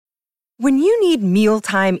When you need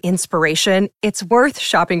mealtime inspiration, it's worth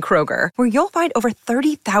shopping Kroger, where you'll find over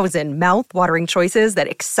 30,000 mouth-watering choices that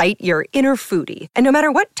excite your inner foodie. And no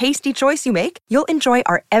matter what tasty choice you make, you'll enjoy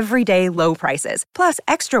our everyday low prices, plus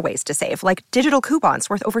extra ways to save, like digital coupons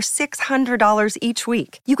worth over $600 each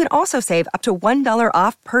week. You can also save up to $1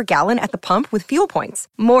 off per gallon at the pump with fuel points.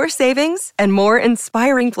 More savings and more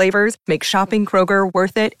inspiring flavors make shopping Kroger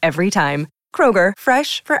worth it every time. Kroger,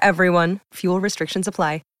 fresh for everyone. Fuel restrictions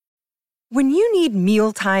apply. When you need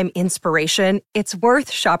mealtime inspiration, it's worth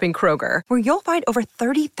shopping Kroger, where you'll find over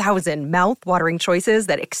 30,000 mouth-watering choices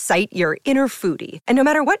that excite your inner foodie. And no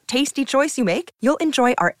matter what tasty choice you make, you'll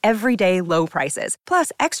enjoy our everyday low prices,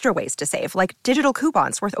 plus extra ways to save, like digital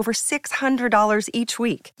coupons worth over $600 each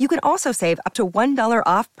week. You can also save up to $1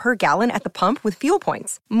 off per gallon at the pump with fuel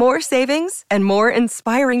points. More savings and more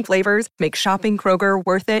inspiring flavors make shopping Kroger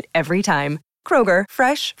worth it every time. Kroger,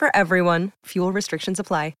 fresh for everyone. Fuel restrictions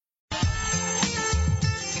apply.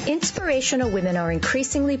 Inspirational women are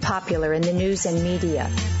increasingly popular in the news and media,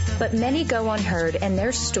 but many go unheard and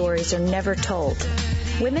their stories are never told.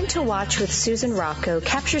 Women to Watch with Susan Rocco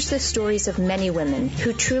captures the stories of many women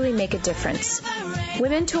who truly make a difference.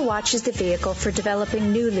 Women to Watch is the vehicle for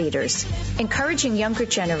developing new leaders, encouraging younger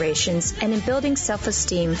generations, and in building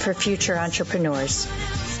self-esteem for future entrepreneurs.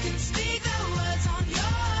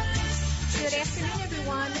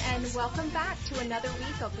 Welcome back to another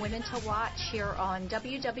week of Women to Watch here on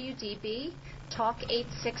WWDB Talk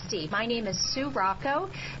 860. My name is Sue Rocco,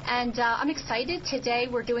 and I'm excited. Today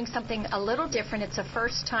we're doing something a little different. It's a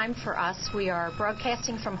first time for us. We are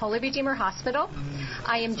broadcasting from Holy Redeemer Hospital.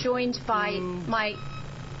 I am joined by my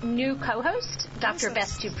new co-host, Dr.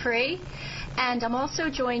 Beth Dupree, and I'm also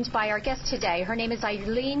joined by our guest today. Her name is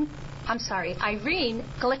Irene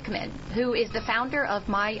Glickman, who is the founder of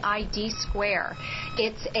My ID Square.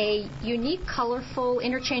 It's a unique, colorful,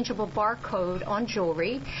 interchangeable barcode on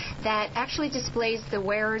jewelry that actually displays the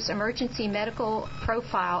wearer's emergency medical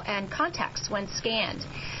profile and contacts when scanned.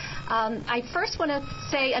 I first want to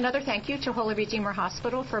say another thank you to Holy Redeemer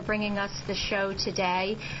Hospital for bringing us the show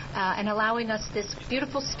today and allowing us this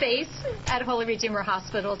beautiful space at Holy Redeemer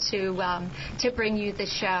Hospital to bring you the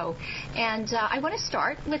show. And I want to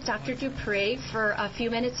start with Dr. Dupree for a few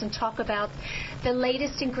minutes and talk about the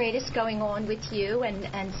latest and greatest going on with you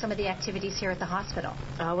and some of the activities here at the hospital.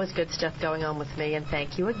 Always good stuff going on with me, and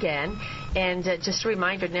thank you again. And just a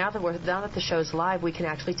reminder, now that the show's live, we can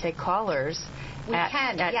actually take callers. We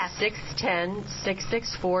can, yes.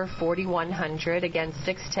 610-664-4100. Again,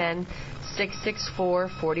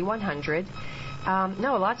 610-664-4100.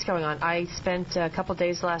 No, a lot's going on. I spent a couple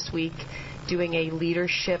days last week doing a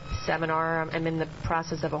leadership seminar. I'm in the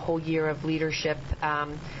process of a whole year of leadership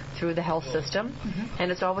through the health system,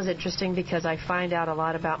 and it's always interesting because I find out a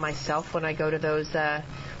lot about myself when I go to those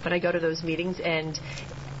meetings, and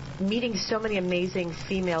meeting so many amazing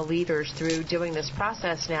female leaders through doing this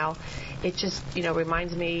process now, it just,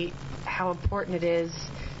 reminds me how important it is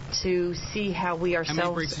to see how we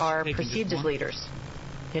ourselves are perceived as leaders,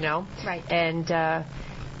 Right. And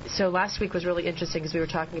so last week was really interesting because we were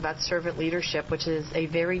talking about servant leadership, which is a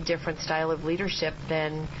very different style of leadership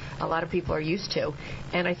than a lot of people are used to.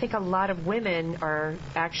 And I think a lot of women are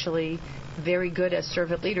actually very good as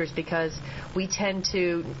servant leaders because we tend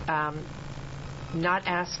to not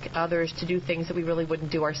ask others to do things that we really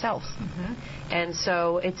wouldn't do ourselves. And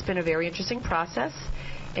so it's been a very interesting process.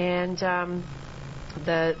 And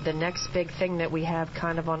the next big thing that we have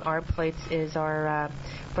kind of on our plates is our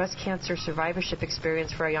breast cancer survivorship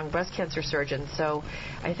experience for our young breast cancer surgeons. So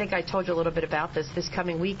I think I told you a little bit about this. This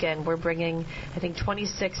coming weekend, we're bringing,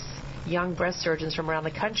 26 young breast surgeons from around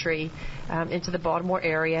the country into the Baltimore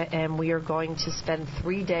area, and we are going to spend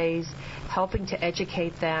 3 days helping to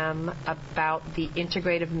educate them about the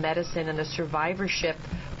integrative medicine and the survivorship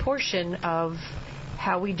portion of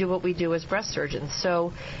how we do what we do as breast surgeons.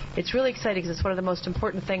 So it's really exciting because it's one of the most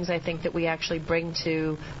important things I think that we actually bring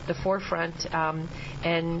to the forefront.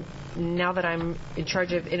 And now that I'm in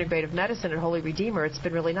charge of integrative medicine at Holy Redeemer, it's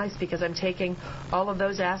been really nice because I'm taking all of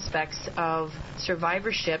those aspects of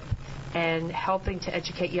survivorship and helping to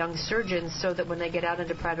educate young surgeons so that when they get out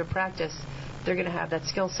into private practice, they're going to have that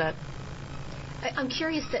skill set. I'm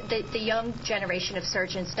curious that the young generation of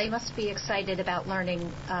surgeons, they must be excited about learning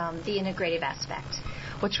the integrative aspect.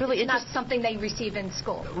 What's really it's not something they receive in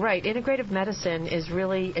school. Right. Integrative medicine is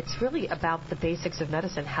really about the basics of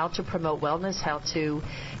medicine, how to promote wellness, how to,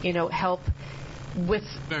 help with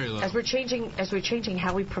as we're changing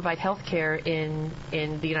how we provide health care in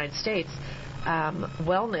the United States,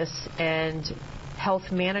 wellness and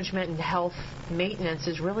health management and health maintenance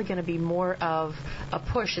is really going to be more of a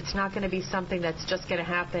push. It's not going to be something that's just going to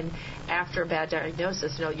happen after a bad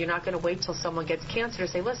diagnosis. You're not going to wait till someone gets cancer to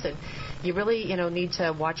say, listen, you really, need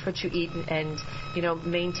to watch what you eat and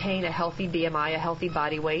maintain a healthy BMI, a healthy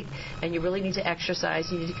body weight, and you really need to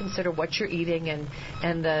exercise. You need to consider what you're eating and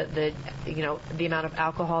the amount of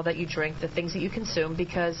alcohol that you drink, the things that you consume,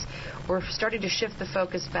 because we're starting to shift the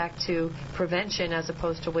focus back to prevention as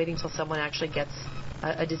opposed to waiting till someone actually gets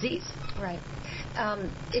a disease. Right.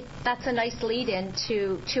 That's a nice lead-in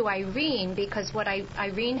to Irene, because what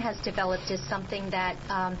Irene has developed is something that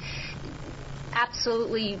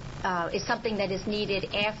absolutely is something that is needed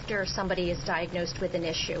after somebody is diagnosed with an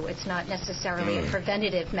issue. It's not necessarily a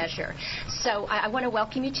preventative measure. So I want to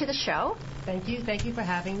welcome you to the show. Thank you. Thank you for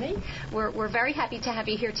having me. We're very happy to have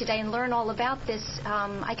you here today and learn all about this.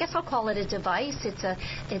 I guess I'll call it a device.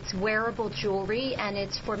 It's wearable jewelry, and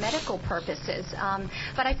it's for medical purposes.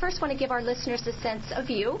 But I first want to give our listeners a sense of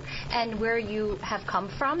you and where you have come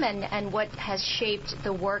from and what has shaped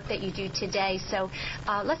the work that you do today. So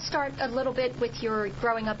let's start a little bit with your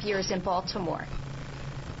growing up years in Baltimore.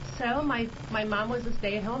 So my mom was a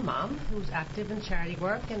stay-at-home mom who was active in charity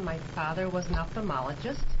work, and my father was an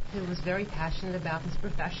ophthalmologist who was very passionate about his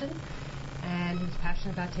profession, and he was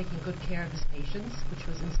passionate about taking good care of his patients, which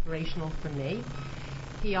was inspirational for me.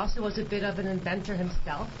 He also was a bit of an inventor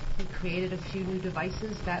himself. He created a few new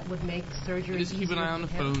devices that would make surgery easier. Just keep an eye on the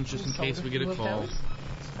phone just in case we get a call.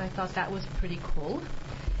 I thought that was pretty cool.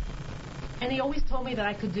 And he always told me that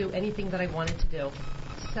I could do anything that I wanted to do.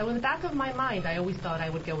 So in the back of my mind, I always thought I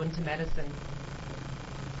would go into medicine.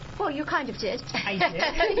 Well, you kind of did. I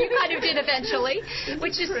did. You kind of did eventually.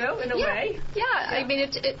 Which is true, in a way. Yeah, I mean,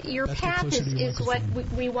 your path is what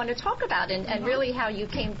we want to talk about, and really how you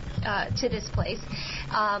came to this place.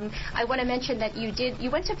 I want to mention that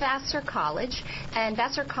you went to Vassar College, and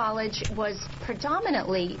Vassar College was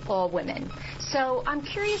predominantly all women. So I'm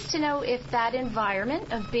curious to know if that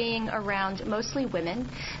environment of being around mostly women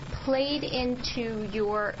played into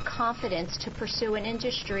your confidence to pursue an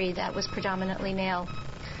industry that was predominantly male.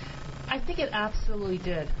 I think it absolutely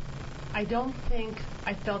did. I don't think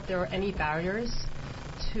I felt there were any barriers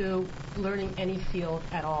to learning any field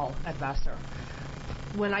at all at Vassar.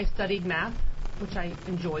 When I studied math, which I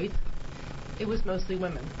enjoyed, it was mostly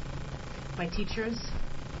women. My teachers,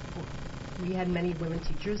 we had many women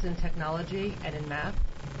teachers in technology and in math,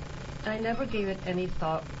 and I never gave it any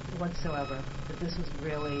thought whatsoever that this was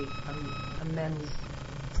really a men's,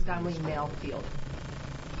 predominantly male field.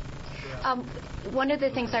 One of the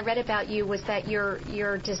things I read about you was that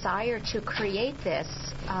your desire to create this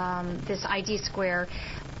ID Square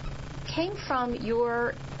came from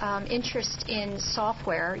your interest in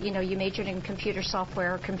software. You majored in computer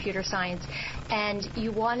software, computer science, and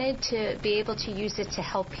you wanted to be able to use it to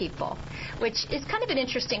help people, which is kind of an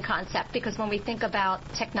interesting concept because when we think about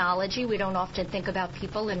technology, we don't often think about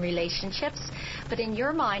people and relationships. But in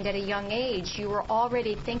your mind, at a young age, you were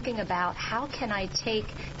already thinking about how can I take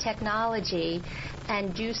technology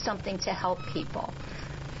and do something to help people.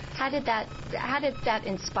 How did that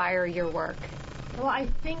inspire your work? Well, I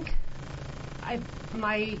think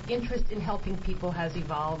my interest in helping people has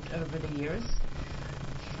evolved over the years.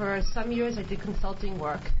 For some years, I did consulting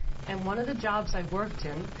work, and one of the jobs I worked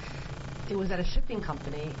in, it was at a shipping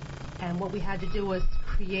company, and what we had to do was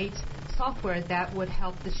create software that would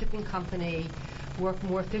help the shipping company work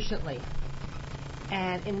more efficiently.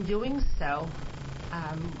 And in doing so,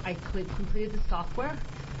 I completed the software,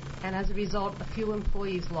 and as a result, a few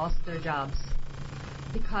employees lost their jobs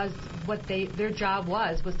because what their job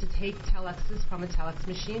was to take telexes from a telex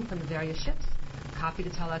machine from the various ships, copy the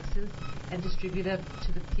telexes, and distribute them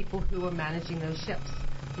to the people who were managing those ships.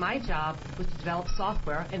 My job was to develop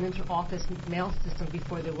software, an inter-office mail system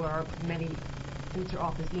before there were many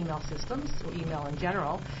inter-office email systems, or email in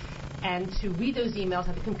general, and to read those emails,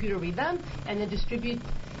 have the computer read them, and then distribute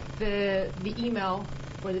the email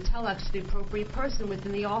or the telex to the appropriate person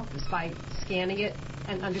within the office by scanning it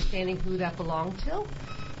and understanding who that belonged to.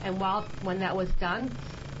 And when that was done,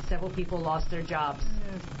 several people lost their jobs.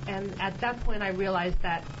 And at that point, I realized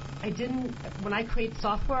that when I create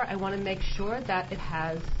software, I want to make sure that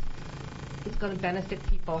it's going to benefit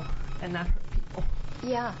people and not hurt people.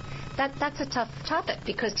 Yeah, that's a tough topic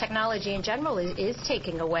because technology in general is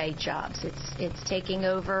taking away jobs. It's taking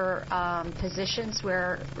over positions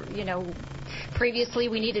where, previously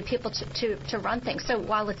we needed people to run things. So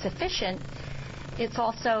while it's efficient, it's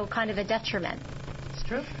also kind of a detriment. It's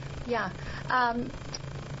true. Yeah.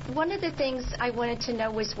 One of the things I wanted to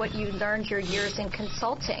know was what you learned your years in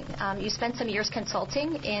consulting. You spent some years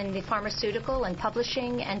consulting in the pharmaceutical and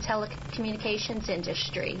publishing and telecommunications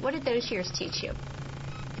industry. What did those years teach you?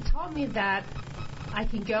 It taught me that I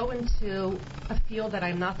can go into a field that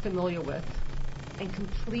I'm not familiar with and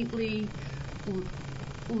completely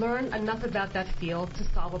learn enough about that field to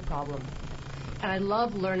solve a problem. And I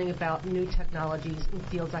love learning about new technologies in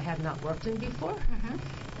fields I have not worked in before.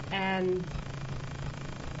 And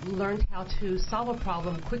learned how to solve a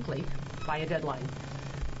problem quickly by a deadline.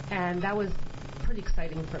 And that was pretty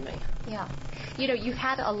exciting for me. Yeah. You know, you've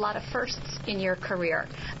had a lot of firsts in your career,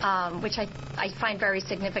 which I find very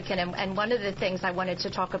significant. And one of the things I wanted to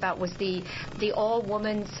talk about was the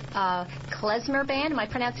all-women's klezmer band. Am I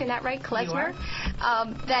pronouncing that right? Klezmer?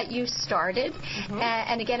 That you started.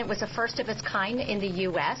 And again, it was a first of its kind in the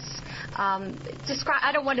U.S.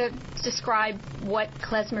 I don't want to describe what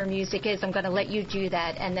klezmer music is. I'm going to let you do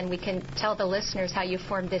that, and then we can tell the listeners how you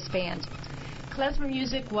formed this band. Klezmer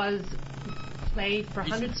music was played for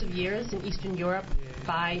hundreds of years in Eastern Europe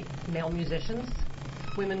by male musicians.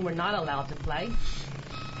 Women were not allowed to play,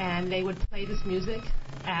 and they would play this music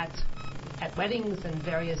at weddings and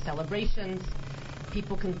various celebrations.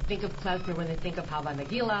 People can think of klezmer when they think of Hava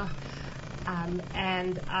Nagila,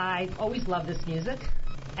 and I've always loved this music.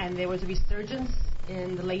 And there was a resurgence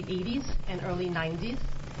in the late 80s and early 90s.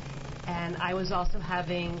 And I was also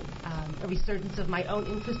having a resurgence of my own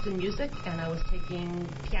interest in music. And I was taking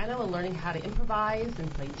piano and learning how to improvise and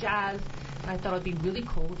play jazz. And I thought it would be really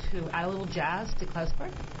cool to add a little jazz to klezmer,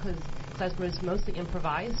 because klezmer is mostly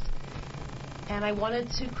improvised. And I wanted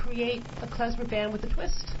to create a klezmer band with a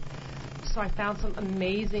twist. So I found some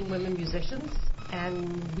amazing women musicians.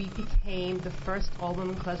 And we became the first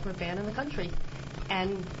all-women klezmer band in the country.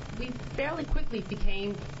 And we fairly quickly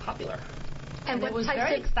became popular. And it was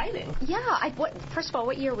very exciting. Yeah. First of all,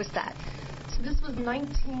 what year was that? So this was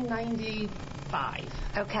 1995.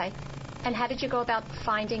 Okay. And how did you go about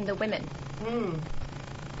finding the women?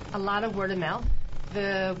 A lot of word of mouth.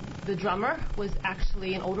 The drummer was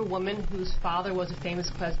actually an older woman whose father was a famous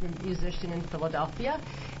klezmer musician in Philadelphia.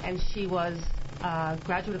 And she was a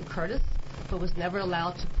graduate of Curtis, but was never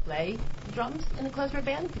allowed to play drums in a klezmer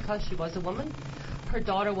band because she was a woman. Her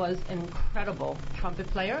daughter was an incredible trumpet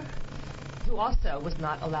player who also was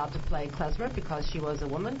not allowed to play klezmer because she was a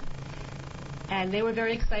woman. And they were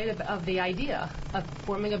very excited of the idea of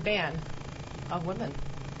forming a band of women.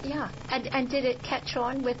 Yeah. And did it catch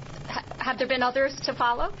on with, have there been others to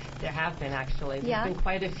follow? There have been, actually. Yeah. There's been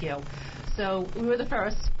quite a few. So we were the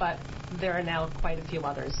first, but there are now quite a few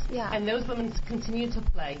others. Yeah. And those women continue to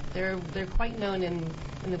play. They're quite known in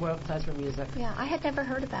the world of klezmer music. Yeah, I had never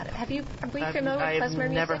heard about it. Are we familiar with klezmer music?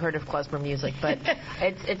 I've never heard of klezmer music, but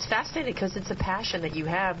it's fascinating because it's a passion that you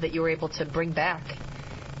have that you were able to bring back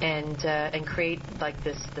and create like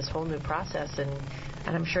this whole new process. And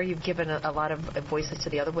I'm sure you've given a lot of voices to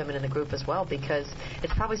the other women in the group as well, because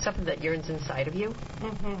it's probably something that yearns inside of you.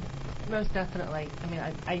 Most definitely. I mean,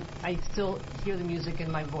 I still hear the music in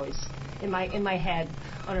my voice, in my head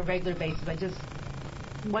on a regular basis.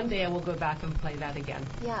 One day I will go back and play that again.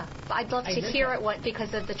 Yeah. I'd love to hear it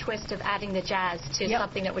because of the twist of adding the jazz to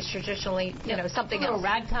something that was traditionally, something else. A little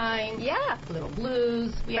ragtime. Yeah. A little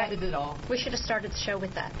blues. We added it all. We should have started the show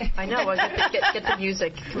with that. I know. Get the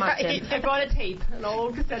music. Come on, Tim. I brought a tape, an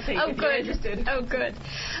old cassette tape. Oh, good. Interested. Oh, good.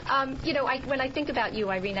 When I think about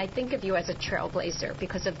you, Irene, I think of you as a trailblazer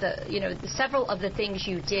because of several of the things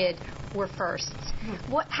you did were firsts.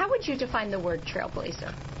 How would you define the word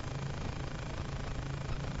trailblazer?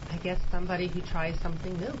 I guess somebody who tries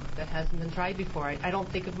something new that hasn't been tried before. I don't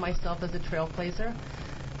think of myself as a trailblazer.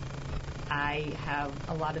 I have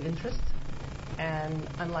a lot of interest, and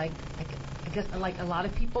unlike a lot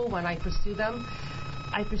of people, when I pursue them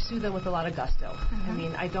with a lot of gusto. I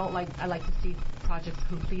mean, I like to see projects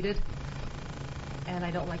completed, and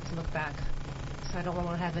I don't like to look back, so I don't want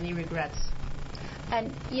to have any regrets.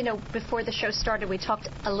 And, before the show started, we talked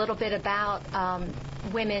a little bit about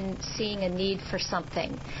women seeing a need for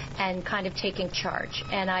something and kind of taking charge.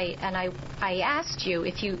 And I asked you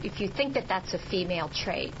if you think that that's a female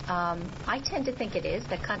trait. I tend to think it is,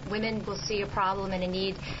 that women will see a problem and a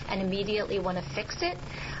need and immediately want to fix it.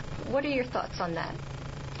 What are your thoughts on that?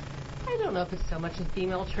 I don't know if it's so much a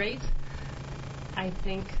female trait. I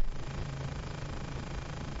think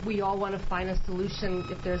we all want to find a solution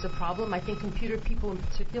if there's a problem. I think computer people in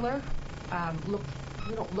particular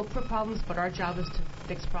we don't look for problems, but our job is to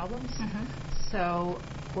fix problems. So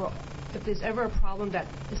if there's ever a problem that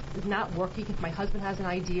is not working, if my husband has an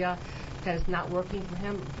idea that is not working for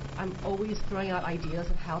him, I'm always throwing out ideas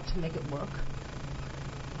of how to make it work.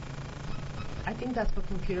 I think that's what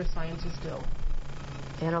computer scientists do.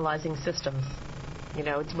 Analyzing systems. You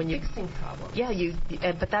know, it's when you fixing problems. Yeah,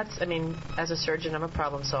 but that's, I mean, as a surgeon, I'm a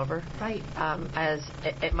problem solver. Right.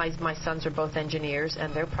 My sons are both engineers,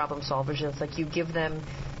 and they're problem solvers. And it's like you give them,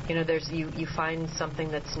 you know, you find something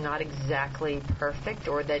that's not exactly perfect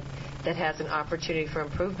or that has an opportunity for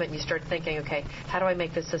improvement. And you start thinking, okay, how do I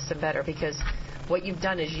make this system better? Because what you've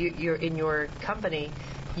done is you're in your company,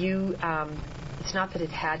 it's not that it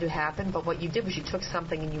had to happen, but what you did was you took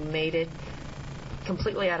something and you made it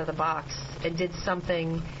completely out of the box and did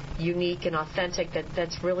something unique and authentic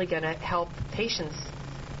that's really going to help patients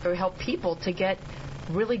or help people to get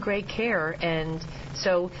really great care. And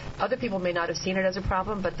so other people may not have seen it as a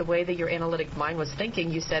problem, but the way that your analytic mind was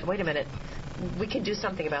thinking, you said, wait a minute, we can do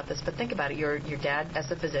something about this. But think about it. Your dad as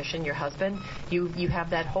a physician, your husband, you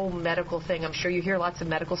have that whole medical thing. I'm sure you hear lots of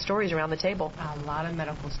medical stories around the table. A lot of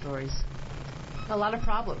medical stories. A lot of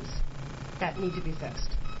problems that need to be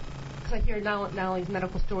fixed. I hear not only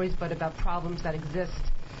medical stories, but about problems that exist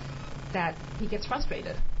that he gets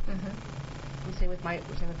frustrated. Mm-hmm. Same with my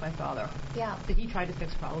father. Yeah. That he tried to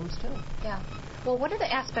fix problems too. Yeah. Well, one of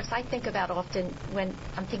the aspects I think about often when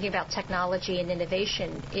I'm thinking about technology and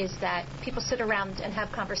innovation is that people sit around and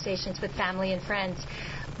have conversations with family and friends,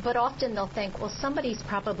 but often they'll think, well, somebody's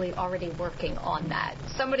probably already working on that.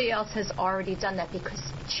 Somebody else has already done that because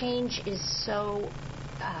change is so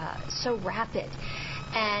rapid.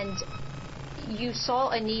 And you saw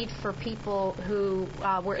a need for people who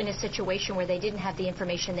were in a situation where they didn't have the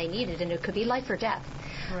information they needed, and it could be life or death.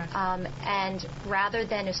 Correct. And rather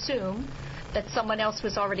than assume that someone else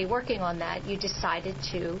was already working on that, you decided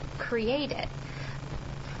to create it.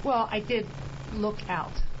 Well, I did look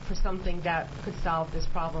out for something that could solve this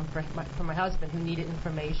problem for my husband, who needed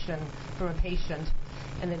information from a patient,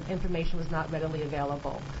 and the information was not readily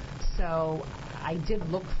available. So I did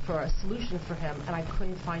look for a solution for him, and I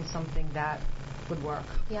couldn't find something that would work.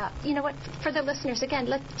 Yeah. You know what? For the listeners, again,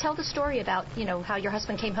 let's tell the story about, you know, how your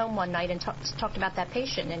husband came home one night and talked about that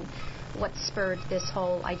patient and what spurred this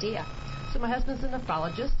whole idea. So my husband's a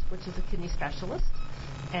nephrologist, which is a kidney specialist,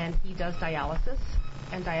 and he does dialysis.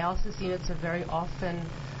 And dialysis units are very often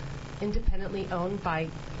independently owned by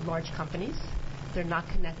large companies. They're not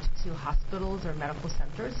connected to hospitals or medical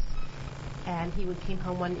centers. And he came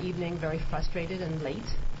home one evening very frustrated and late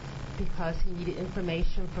because he needed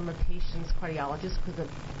information from a patient's cardiologist because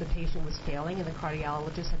the patient was failing, and the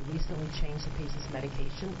cardiologist had recently changed the patient's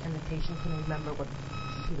medication, and the patient couldn't remember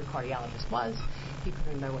who the cardiologist was. He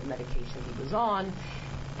couldn't remember what medication he was on.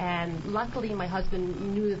 And luckily, my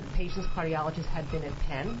husband knew that the patient's cardiologist had been at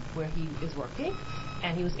Penn, where he is working,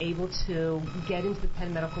 and he was able to get into the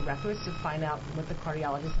Penn medical records to find out what the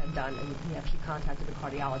cardiologist had done, and he actually contacted the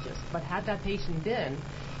cardiologist. But had that patient been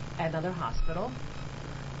at another hospital,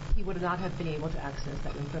 he would not have been able to access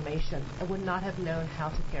that information and would not have known how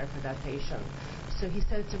to care for that patient. So he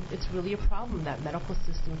said it's really a problem that medical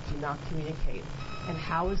systems do not communicate. And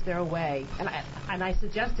how is there a way? And I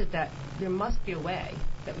suggested that there must be a way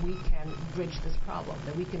that we can bridge this problem,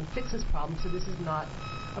 that we can fix this problem so this is not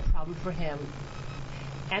a problem for him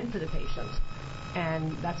and for the patient.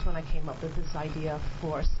 And that's when I came up with this idea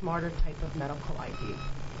for a smarter type of medical ID.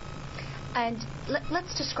 And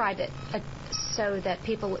let's describe it so that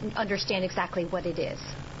people understand exactly what it is.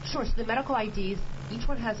 Sure. So the medical IDs, each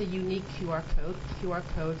one has a unique QR code. QR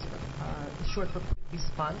codes are short for quick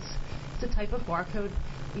response. It's a type of barcode.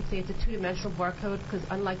 We'd say it's a two-dimensional barcode because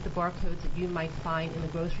unlike the barcodes that you might find in the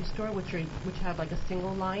grocery store, which have like a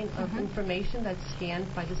single line of information that's scanned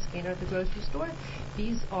by the scanner at the grocery store,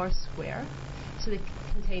 these are square. So they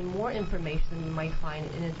contain more information than you might find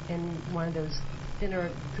in one of those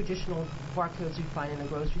thinner traditional barcodes you find in the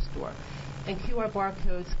grocery store. And QR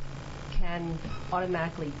barcodes can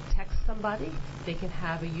automatically text somebody. They can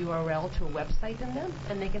have a URL to a website in them,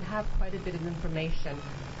 and they can have quite a bit of information.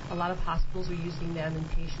 A lot of hospitals are using them in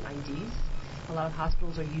patient IDs. A lot of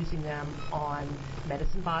hospitals are using them on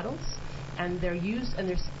medicine bottles, and they're used in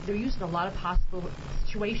a lot of hospital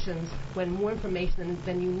situations when more information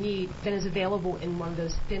than is available in one of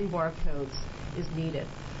those thin barcodes is needed.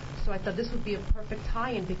 So I thought this would be a perfect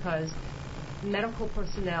tie-in because medical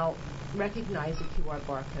personnel recognize the QR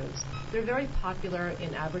barcodes. They're very popular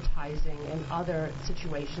in advertising and other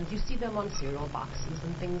situations. You see them on cereal boxes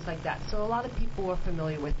and things like that. So a lot of people are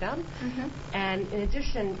familiar with them. And in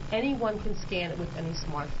addition, anyone can scan it with any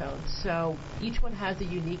smartphone. So each one has a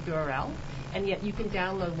unique URL, and yet you can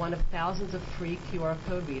download one of thousands of free QR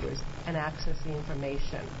code readers and access the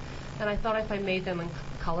information. And I thought if I made them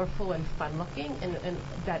colorful and fun-looking and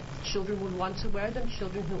that children would want to wear them,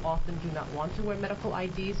 children who often do not want to wear medical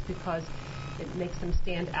IDs because It makes them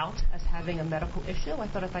stand out as having a medical issue. I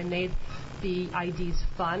thought if I made the IDs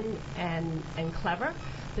fun and clever,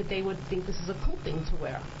 that they would think this is a cool thing to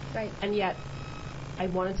wear. Right. And yet, I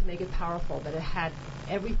wanted to make it powerful, that it had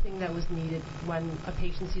everything that was needed when a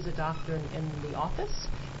patient sees a doctor in the office,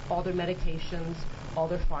 all their medications, all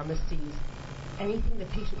their pharmacies, anything the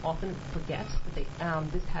patient often forgets,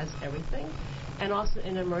 that this has everything. And also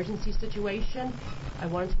in an emergency situation, I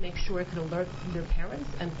wanted to make sure it could alert their parents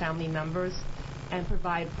and family members and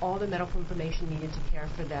provide all the medical information needed to care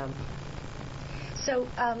for them. So,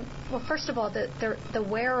 well, first of all, the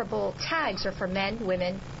wearable tags are for men,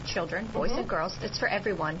 women, children, boys and girls. It's for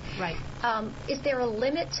everyone. Right. Is there a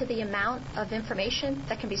limit to the amount of information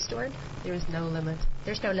that can be stored? There is no limit.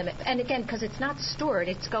 There's no limit. And again, because it's not stored,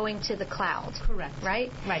 it's going to the cloud. Correct.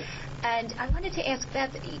 Right? Right. And I wanted to ask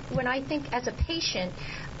that when I think as a patient,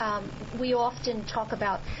 we often talk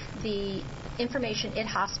about the information in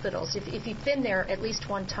hospitals. If you've been there at least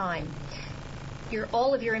one time,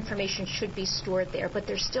 all of your information should be stored there, but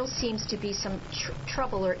there still seems to be some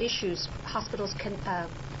trouble or issues hospitals can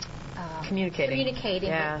communicating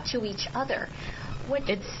to each other.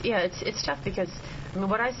 It's tough because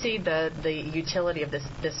when I see the utility of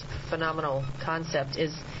this phenomenal concept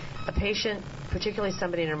is a patient, particularly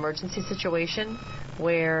somebody in an emergency situation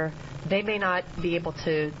where they may not be able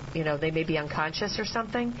to, they may be unconscious or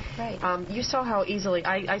something. Right. You saw how easily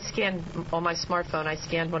I scanned on my smartphone. I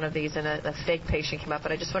scanned one of these, and a fake patient came up,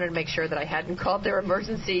 and I just wanted to make sure that I hadn't called their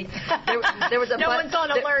emergency. There was a one's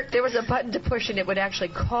on alert. There was a button to push, and it would actually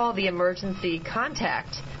call the emergency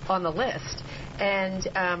contact on the list. And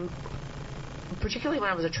particularly when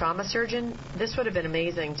I was a trauma surgeon, this would have been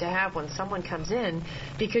amazing to have when someone comes in,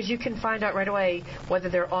 because you can find out right away whether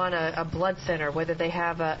they're on a blood thinner, whether they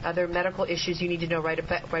have other medical issues you need to know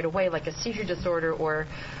right away, like a seizure disorder or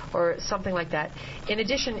something like that. In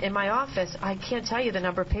addition, in my office, I can't tell you the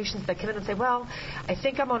number of patients that come in and say, well, I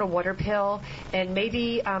think I'm on a water pill, and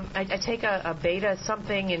maybe I take a beta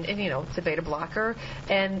something, and it's a beta blocker,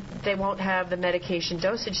 and they won't have the medication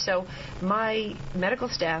dosage. So my medical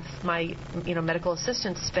staff, my medical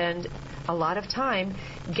assistants spend a lot of time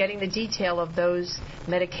getting the detail of those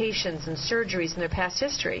medications and surgeries and their past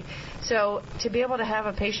history. So to be able to have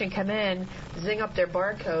a patient come in, zing up their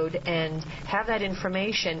barcode, and have that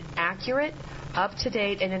information accurate, up to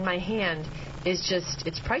date, and in my hand is just,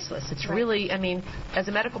 it's priceless. It's really, as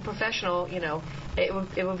a medical professional,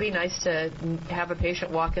 it would be nice to have a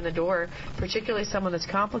patient walk in the door, particularly someone that's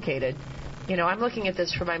complicated. I'm looking at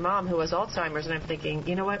this for my mom who has Alzheimer's, and I'm thinking,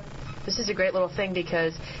 you know what? This is a great little thing,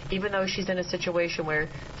 because even though she's in a situation where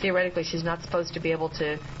theoretically she's not supposed to be able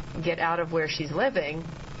to get out of where she's living,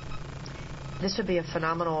 this would be a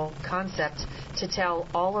phenomenal concept to tell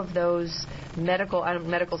all of those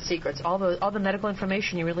medical secrets, all the medical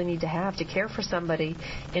information you really need to have to care for somebody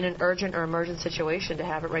in an urgent or emergent situation, to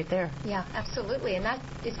have it right there. Yeah, absolutely. And that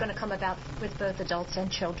is going to come about with both adults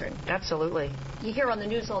and children. Absolutely. You hear on the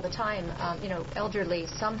news all the time, elderly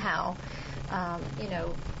somehow,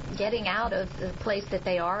 getting out of the place that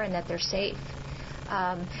they are and that they're safe.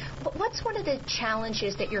 But what's one of the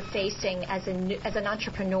challenges that you're facing as an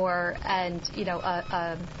entrepreneur and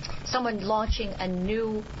someone launching a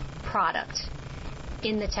new product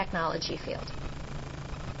in the technology field?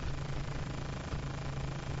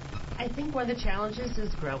 I think one of the challenges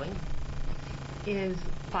is growing, is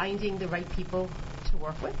finding the right people to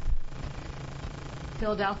work with.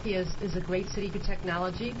 Philadelphia is a great city for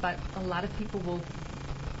technology, but a lot of people will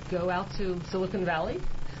go out to Silicon Valley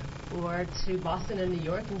or to Boston and New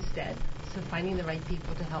York instead. So finding the right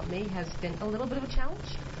people to help me has been a little bit of a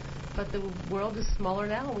challenge. But the world is smaller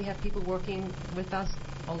now, and we have people working with us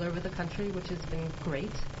all over the country, which has been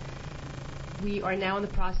great. We are now in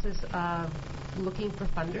the process of looking for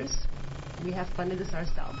funders. We have funded this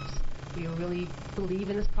ourselves. We really believe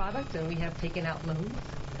in this product, and we have taken out loans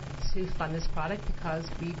to fund this product because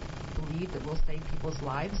we believe it will save people's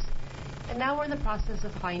lives. And now we're in the process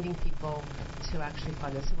of finding people to actually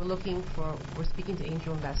fund this. So we're speaking to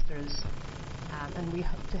angel investors, and we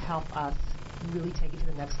hope to help us really take it to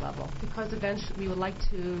the next level. Because eventually we would like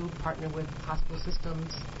to partner with hospital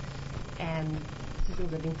systems and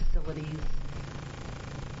assisted living facilities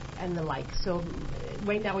and the like. So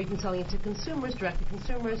right now we've been selling it to consumers, direct to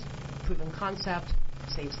consumers, proven concept,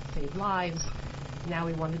 save lives. Now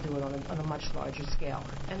we want to do it on a much larger scale.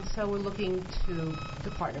 And so we're looking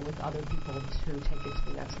to partner with other people to take it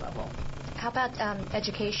to the next level. How about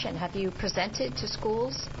education? Have you presented to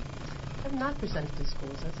schools? I have not presented to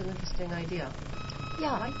schools. That's an interesting idea.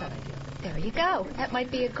 Yeah. I like that idea. There you go. That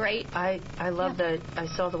might be a great... I love I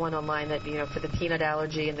saw the one online that, for the peanut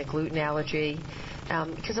allergy and the gluten allergy,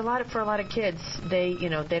 because for a lot of kids, they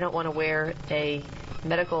don't want to wear a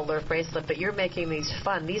medical alert bracelet, but you're making these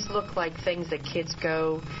fun. These look like things that kids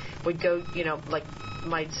would go, like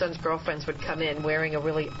my son's girlfriends would come in wearing a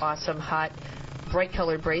really awesome, hot,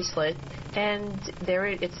 bright-colored bracelet, and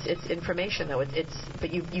it's information though.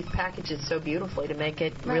 But you've packaged it so beautifully to make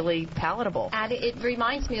it really palatable. It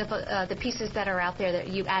reminds me of the pieces that are out there that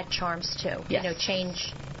you add charms to. Yes.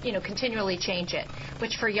 Change. Continually change it.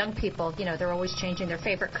 Which for young people, they're always changing their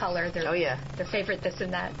favorite color. Their favorite this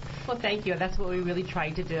and that. Well, thank you. That's what we really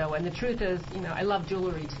tried to do. And the truth is, I love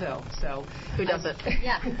jewelry too. So who doesn't?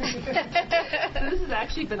 Yeah. So this has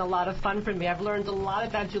actually been a lot of fun for me. I've learned a lot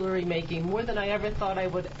about jewelry making, more than I ever thought I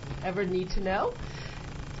would ever need to know.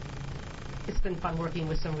 It's been fun working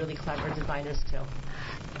with some really clever designers too.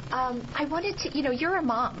 I wanted to, you're a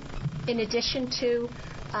mom in addition to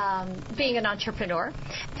being an entrepreneur,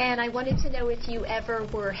 and I wanted to know if you ever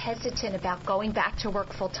were hesitant about going back to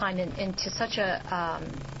work full-time into such a,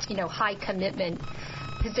 high commitment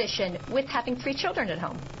position with having 3 children at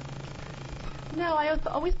home. No, I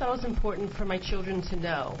always thought it was important for my children to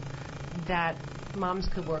know that moms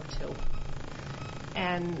could work too.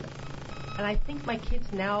 And I think my kids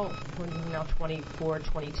now, who are now 24,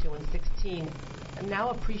 22, and 16,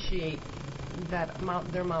 now appreciate that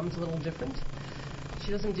their mom's a little different.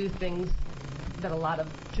 She doesn't do things that a lot of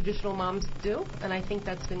traditional moms do, and I think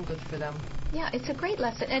that's been good for them. Yeah, it's a great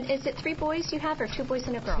lesson. And is it 3 boys you have, or 2 boys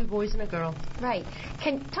and a girl? 2 boys and a girl. Right.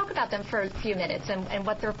 Can talk about them for a few minutes and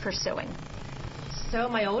what they're pursuing. So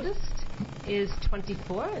my oldest is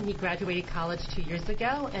 24, and he graduated college 2 years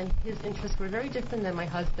ago, and his interests were very different than my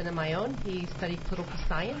husband and my own. He studied political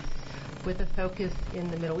science with a focus in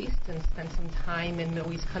the Middle East and spent some time in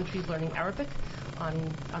Middle East countries learning Arabic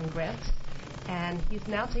on grants. And he's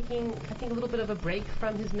now taking, I think, a little bit of a break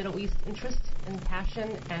from his Middle East interest and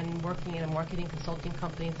passion and working in a marketing consulting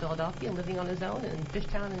company in Philadelphia and living on his own in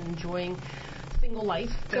Fishtown and enjoying single life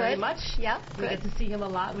very much. Yeah, we get to see him a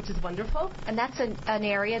lot, which is wonderful. And that's an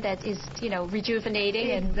area that is,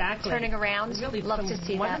 rejuvenating and turning around. Really love to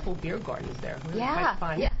see wonderful beer gardens there. Really quite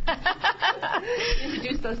fun. Yeah.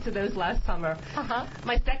 Introduced us to those last summer. Uh-huh.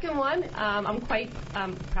 My second one, I'm quite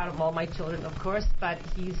proud of all my children, of course, but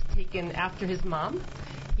he's taken after his mom.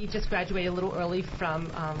 He just graduated a little early from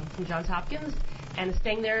Johns Hopkins and is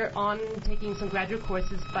staying there on taking some graduate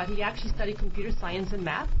courses, but he actually studied computer science and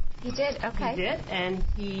math. He did, okay. He did, and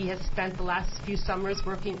he has spent the last few summers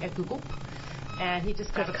working at Google. And he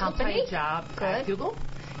just got a full-time job at Google,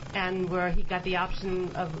 and where he got the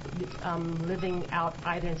option of living out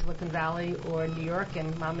either in Silicon Valley or New York,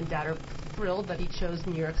 and Mom and Dad are thrilled that he chose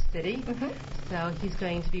New York City. Mm-hmm. So he's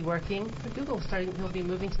going to be working for Google. He'll be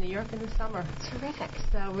moving to New York in the summer. Terrific.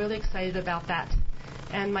 So really excited about that.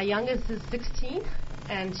 And my youngest is 16,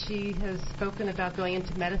 and she has spoken about going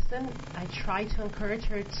into medicine. I try to encourage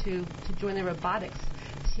her to join the robotics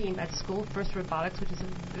team at school, First Robotics, which is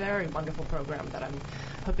a very wonderful program that I'm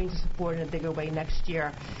hoping to support in a bigger way next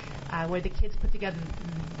year, where the kids put together,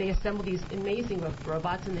 they assemble these amazing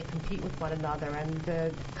robots and they compete with one another, and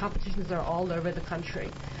the competitions are all over the country.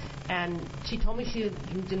 And she told me she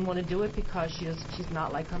didn't want to do it because she's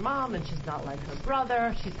not like her mom and she's not like her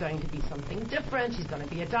brother. She's going to be something different. She's going to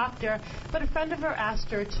be a doctor. But a friend of her asked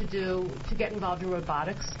her to get involved in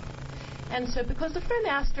robotics. And so because the friend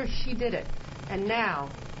asked her, she did it. And now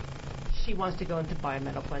she wants to go into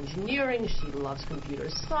biomedical engineering. She loves computer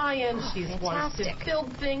science. She wants to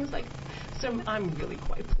build things. So I'm really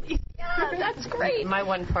quite pleased. Yeah, that's great. My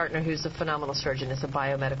one partner, who's a phenomenal surgeon, is a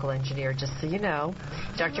biomedical engineer, just so you know.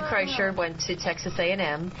 Dr. Kreischer went to Texas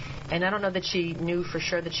A&M, and I don't know that she knew for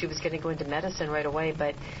sure that she was going to go into medicine right away,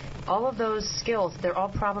 but all of those skills, they're all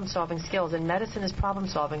problem-solving skills, and medicine is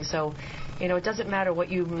problem-solving. So, it doesn't matter what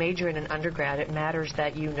you major in undergrad. It matters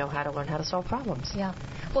that you know how to learn how to solve problems. Yeah.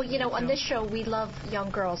 Well, on this show, we love young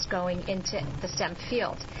girls going into the STEM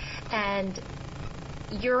field, and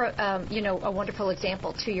you're, a wonderful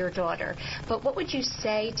example to your daughter. But what would you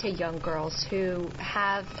say to young girls who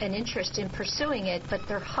have an interest in pursuing it, but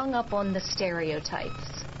they're hung up on the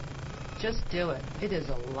stereotypes? Just do it. It is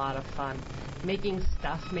a lot of fun. Making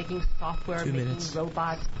stuff, making software, making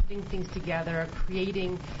robots, putting things together,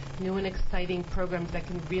 creating new and exciting programs that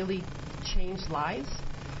can really change lives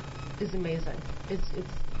is amazing. It's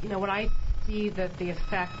when I see that the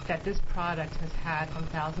effect that this product has had on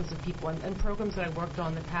thousands of people, and programs that I worked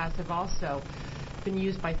on in the past have also been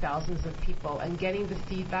used by thousands of people, and getting the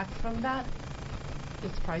feedback from that,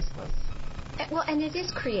 it's priceless. Well, and it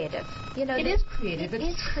is creative. It is creative. It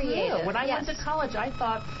is creative. When I went to college, I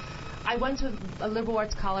thought I went to a liberal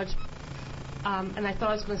arts college, and I thought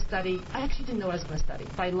I was going to study. I actually didn't know what I was going to study,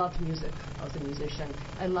 but I loved music. I was a musician.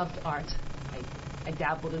 I loved art. I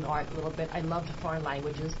dabbled in art a little bit. I loved foreign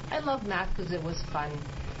languages. I loved math because it was fun.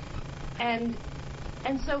 And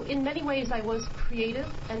so in many ways I was creative,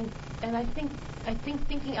 and I think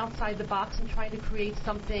thinking outside the box and trying to create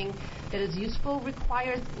something that is useful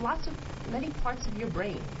requires many parts of your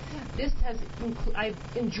brain. Yeah. This has I've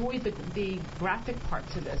enjoyed the graphic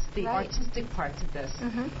parts of this, the artistic parts of this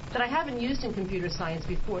that I haven't used in computer science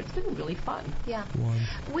before. It's been really fun. Yeah.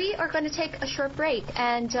 We are going to take a short break,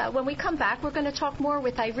 and when we come back, we're going to talk more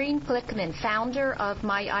with Irene Glickman, founder of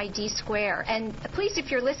MyID Square. And please,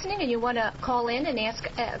 if you're listening and you want to call in and ask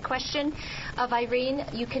a question of Irene,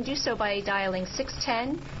 you can do so by dialing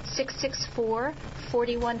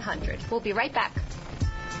 610-664-4100. We'll be right back.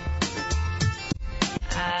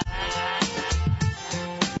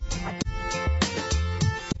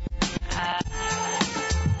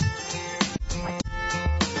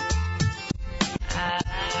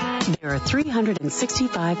 There are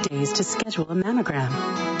 365 days to schedule a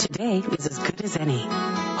mammogram. Today is as good as any.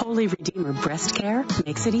 Holy Redeemer Breast Care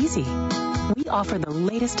makes it easy. We offer the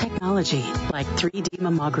latest technology like 3D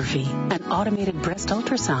mammography and automated breast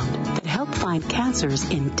ultrasound that help find cancers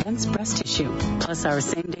in dense breast tissue. Plus, our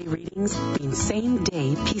same-day readings mean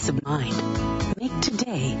same-day peace of mind. Make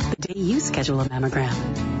today the day you schedule a mammogram.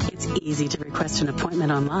 It's easy to request an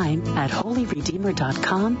appointment online at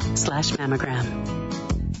holyredeemer.com/mammogram.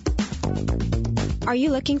 Are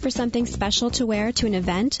you looking for something special to wear to an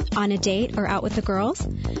event, on a date, or out with the girls?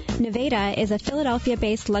 Nevada is a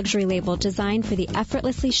Philadelphia-based luxury label designed for the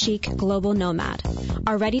effortlessly chic global nomad.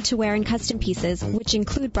 Our ready-to-wear and custom pieces, which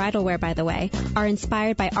include bridal wear by the way, are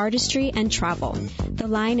inspired by artistry and travel. The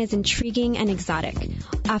line is intriguing and exotic.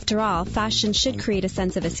 After all, fashion should create a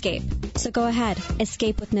sense of escape. So go ahead,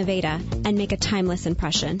 escape with Nevada, and make a timeless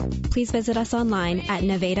impression. Please visit us online at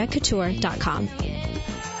nevadacouture.com.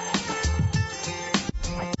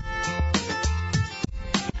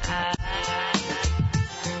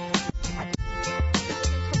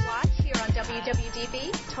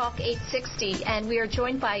 Talk 860, and we are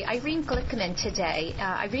joined by Irene Glickman today.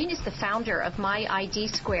 Irene is the founder of MyID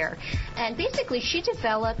Square, and basically she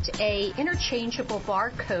developed a interchangeable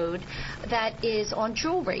barcode that is on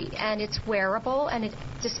jewelry, and it's wearable, and it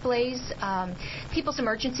displays people's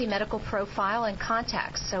emergency medical profile and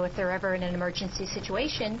contacts. So if they're ever in an emergency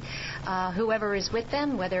situation, whoever is with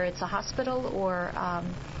them, whether it's a hospital or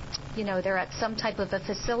they're at some type of a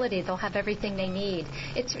facility, they'll have everything they need.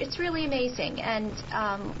 It's really amazing. And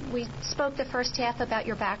we spoke the first half about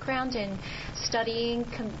your background in studying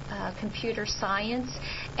computer science.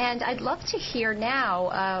 And I'd love to hear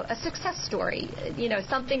now a success story,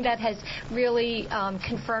 something that has really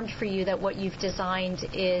confirmed for you that what you've designed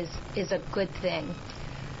is a good thing.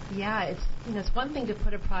 Yeah, it's one thing to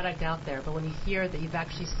put a product out there, but when you hear that you've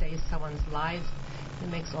actually saved someone's lives, it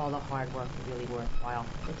makes all the hard work really worthwhile.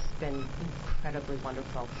 It's been incredibly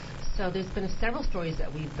wonderful. So there's been several stories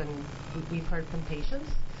that we've heard from patients,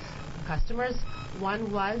 customers. One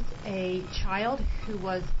was a child who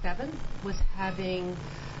was 7, who's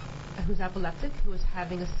epileptic, who was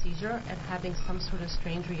having a seizure and having some sort of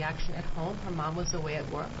strange reaction at home. Her mom was away at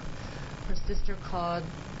work. Her sister called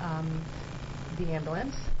the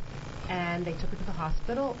ambulance, and they took her to the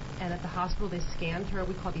hospital, and at the hospital they scanned her.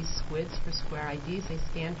 We call these squids for square IDs. They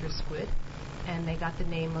scanned her squid, and they got the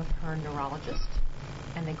name of her neurologist,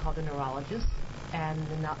 and they called the neurologist, and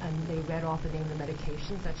they read off the name of the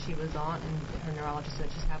medications that she was on, and her neurologist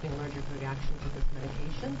said she's having an allergic reaction to this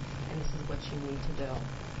medication, and this is what you need to do.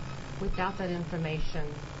 Without that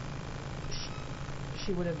information,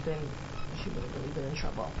 she would have really been in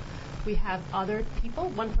trouble. We have other people.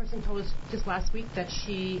 One person told us just last week that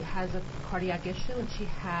she has a cardiac issue and she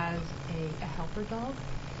has a helper dog.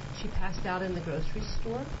 She passed out in the grocery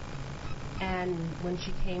store, and when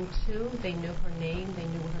she came to, they knew her name, they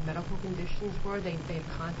knew what her medical conditions were, they had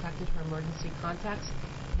contacted her emergency contacts.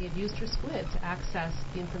 They had used her squid to access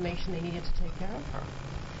the information they needed to take care of her.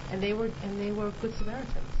 And they were good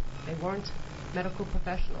Samaritans. They weren't medical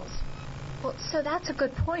professionals. Well, so that's a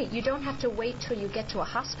good point. You don't have to wait till you get to a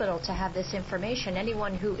hospital to have this information.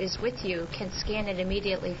 Anyone who is with you can scan it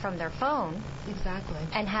immediately from their phone. Exactly.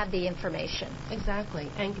 And have the information. Exactly.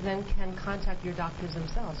 And then can contact your doctors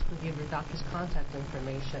themselves, who give your doctor's contact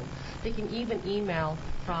information. They can even email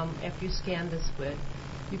from, after you scan the squid,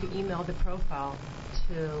 you can email the profile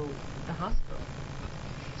to the hospital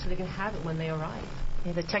so they can have it when they arrive.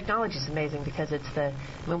 Yeah, the technology is amazing because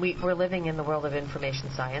we're living in the world of information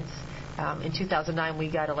science, In 2009,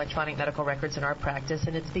 we got electronic medical records in our practice,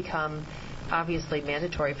 and it's become obviously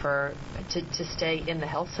mandatory to stay in the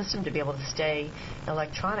health system, to be able to stay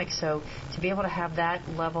electronic. So to be able to have that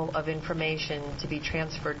level of information to be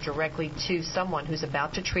transferred directly to someone who's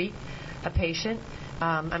about to treat a patient.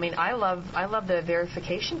 I love the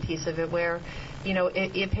verification piece of it, where,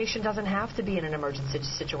 a patient doesn't have to be in an emergency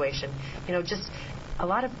situation. Just a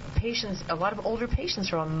lot of older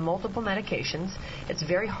patients are on multiple medications. It's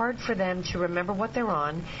very hard for them to remember what they're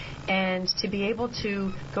on, and to be able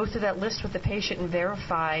to go through that list with the patient and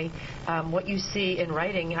verify what you see in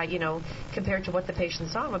writing, compared to what the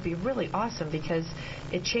patient's on, would be really awesome, because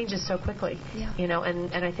it changes so quickly. Yeah.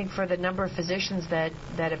 And I think for the number of physicians that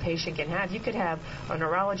a patient can have, you could have a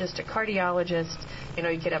neurologist, a cardiologist,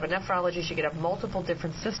 you could have a nephrologist, you could have multiple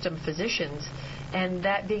different system physicians, and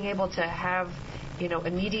that being able to have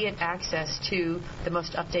immediate access to the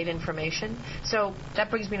most updated information. So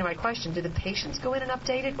that brings me to my question: do the patients go in and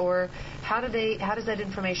update it, or how does that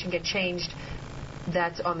information get changed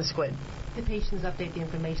that's on the squid? The patients update the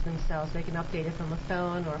information themselves. They can update it from a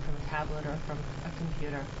phone or from a tablet or from a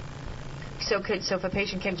computer. So if a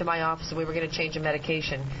patient came to my office and we were going to change a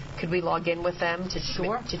medication, could we log in with them to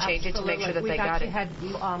change it, to make sure that they got it? We've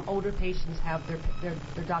actually had older patients have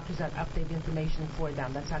their doctors that update the information for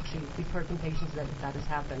them. That's actually, we've heard from patients that has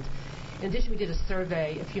happened. In addition, we did a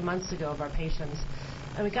survey a few months ago of our patients,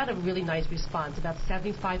 and we got a really nice response. About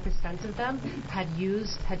 75% of them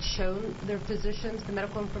had shown their physicians the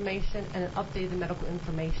medical information and updated the medical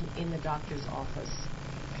information in the doctor's office.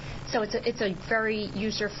 So it's a very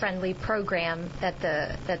user-friendly program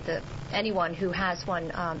that anyone who has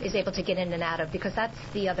one is able to get in and out of, because that's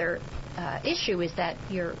the other issue, is that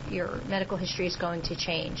your medical history is going to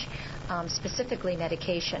change, specifically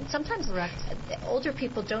medication. Sometimes older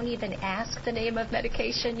people don't even ask the name of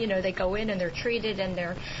medication. They go in and they're treated, and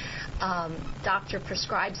their doctor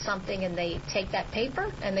prescribes something, and they take that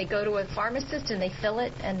paper and they go to a pharmacist and they fill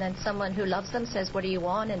it, and then someone who loves them says, "What do you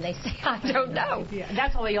want?" and they say, "I don't know." Yeah,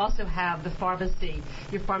 that's why we also have the pharmacy,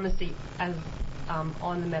 your pharmacy, as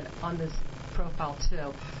on this profile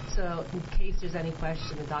too. So in case there's any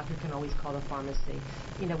question, the doctor can always call the pharmacy.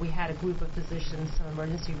 We had a group of physicians, some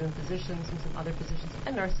emergency room physicians and some other physicians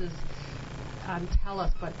and nurses, tell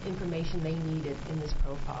us what information they needed in this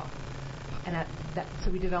profile. And so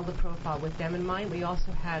we developed a profile with them in mind. We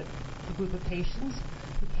also had a group of patients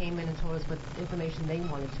who came in and told us what information they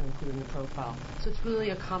wanted to include in the profile. So it's really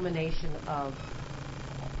a combination of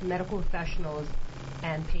medical professionals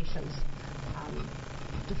and patients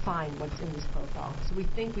define what's in this profile. So we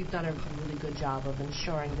think we've done a really good job of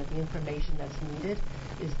ensuring that the information that's needed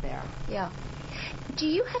is there. Yeah. Do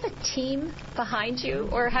you have a team behind you,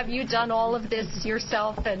 or have you done all of this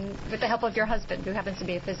yourself and with the help of your husband, who happens to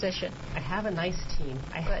be a physician? I have a nice team.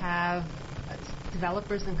 I have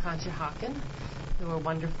developers in Conshohocken who are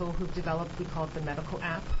wonderful, who've developed, we call it the medical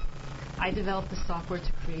app. I developed the software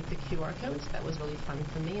to create the QR codes. That was really fun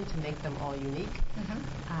for me, and to make them all unique.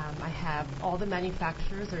 Mm-hmm. I have all the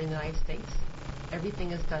manufacturers are in the United States.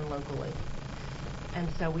 Everything is done locally. And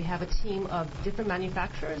so we have a team of different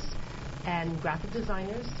manufacturers and graphic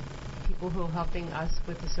designers, people who are helping us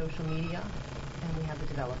with the social media, and we have the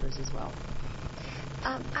developers as well.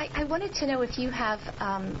 I wanted to know if you have,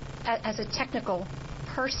 as a technical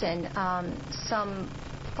person, some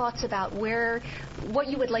thoughts about what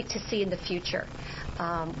you would like to see in the future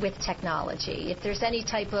with technology. If there's any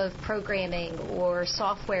type of programming or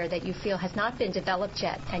software that you feel has not been developed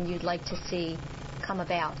yet and you'd like to see come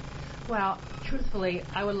about. Well, truthfully,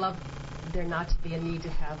 I would love there not to be a need to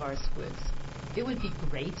have our squids. It would be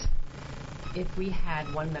great if we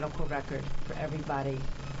had one medical record for everybody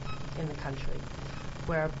in the country,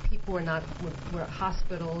 where people where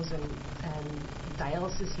hospitals and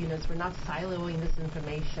dialysis units were not siloing this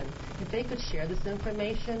information. If they could share this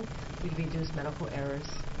information, we'd reduce medical errors.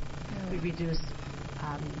 We'd reduce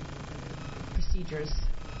procedures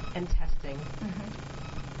and testing.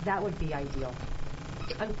 Mm-hmm. That would be ideal.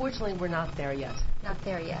 Unfortunately, we're not there yet. Not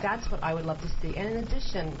there yet. That's what I would love to see. And in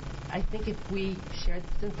addition, I think if we shared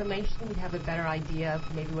this information, we'd have a better idea of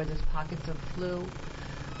maybe where there's pockets of flu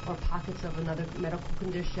or pockets of another medical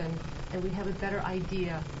condition, and we'd have a better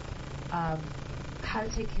idea of how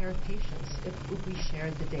to take care of patients if we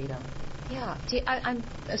shared the data. Yeah. I'm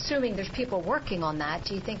assuming there's people working on that.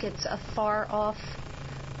 Do you think it's a far-off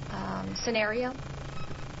scenario?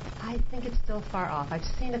 I think it's still far off. I've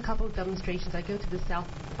seen a couple of demonstrations. I go to the South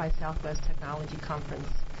by Southwest Technology Conference,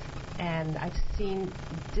 and I've seen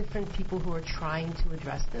different people who are trying to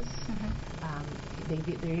address this.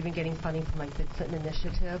 Mm-hmm. They're even getting funding from the Clinton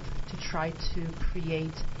Initiative to try to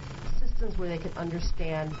create systems where they can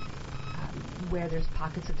understand where there's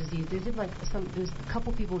pockets of disease. There's a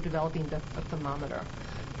couple people developing a thermometer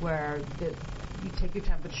where you take your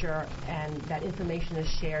temperature and that information is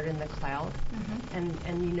shared in the cloud,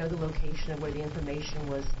 and you know the location of where the information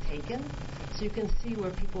was taken, so you can see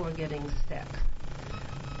where people are getting sick.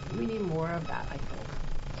 We need more of that, I think.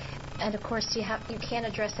 And of course, you can't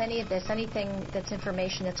address any of this. Anything that's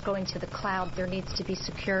information that's going to the cloud, there needs to be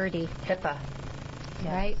security. HIPAA. Yes.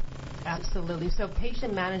 Right? Absolutely. So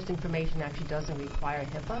patient-managed information actually doesn't require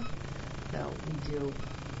HIPAA. So we do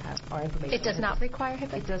have our information. It does not require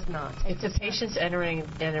HIPAA? It does not. If the patient's entering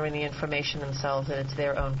the information themselves, and it's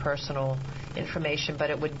their own personal information, but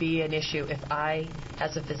it would be an issue if I,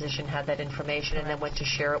 as a physician, had that information and then went to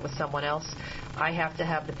share it with someone else. I have to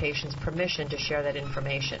have the patient's permission to share that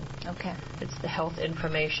information. Okay. It's the Health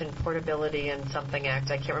Information Portability and Something Act.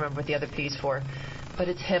 I can't remember what the other P's for, but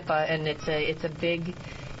it's HIPAA, and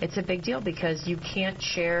it's a big deal because you can't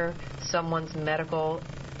share someone's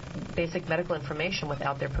basic medical information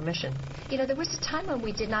without their permission. You know, there was a time when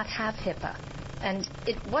we did not have HIPAA. And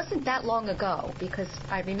it wasn't that long ago because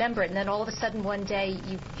I remember it. And then all of a sudden one day,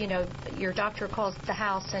 you know, your doctor calls the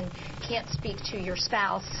house and can't speak to your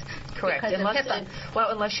spouse. Correct. Because of HIPAA.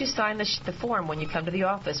 Unless you sign the form when you come to the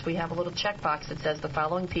office, we have a little checkbox that says the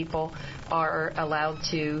following people are allowed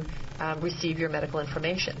to receive your medical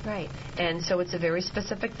information. Right. And so it's a very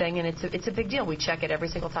specific thing, and it's a big deal. We check it every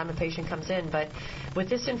single time a patient comes in. But with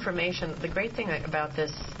this information, the great thing about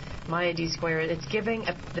this MyID Square, it's giving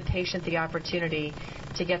the patient the opportunity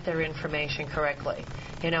to get their information correctly,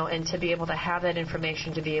 you know, and to be able to have that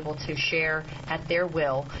information to be able to share at their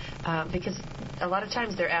will, because a lot of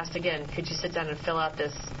times they're asked again, could you sit down and fill out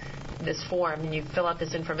this form, and you fill out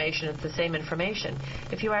this information, it's the same information.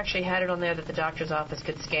 If you actually had it on there that the doctor's office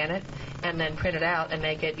could scan it and then print it out and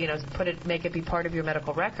make it, you know, make it be part of your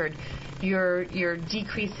medical record, you're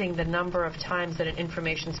decreasing the number of times that an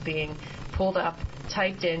information's being pulled up,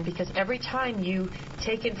 typed in, because every time you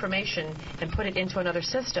take information and put it into another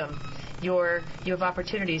system, you have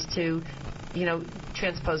opportunities to, you know,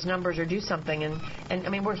 transpose numbers or do something. And I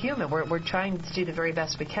mean, we're human. We're trying to do the very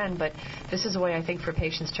best we can, but this is a way, I think, for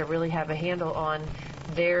patients to really have a handle on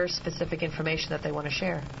their specific information that they want to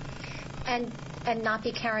share. And not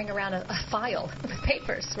be carrying around a file with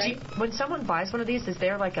papers, right? When someone buys one of these, is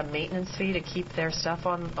there like a maintenance fee to keep their stuff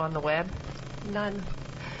on the web? None.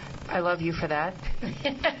 I love you for that.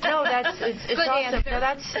 No, it's good awesome. answer.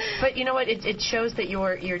 No, but you know what? It shows that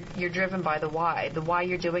you're driven by the why. The why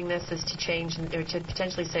you're doing this is to change or to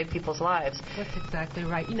potentially save people's lives. That's exactly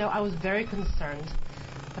right. You know, I was very concerned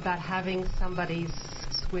about having somebody's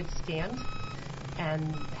SQUID scanned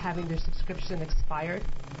and having their subscription expired,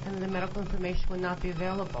 and the medical information would not be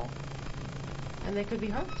available, and they could be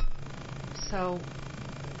hurt. So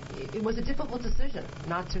it was a difficult decision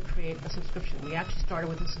not to create a subscription. We actually started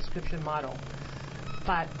with a subscription model,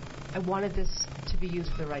 but I wanted this to be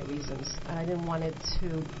used for the right reasons, and I didn't want it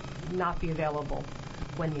to not be available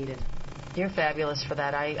when needed. You're fabulous for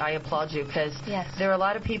that. I applaud you, because yes. There are a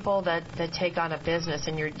lot of people that take on a business,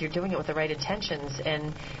 and you're doing it with the right intentions,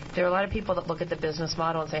 and there are a lot of people that look at the business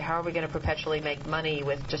model and say, how are we going to perpetually make money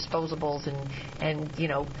with disposables and you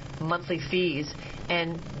know, monthly fees?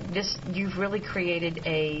 And this, you've really created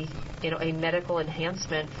a medical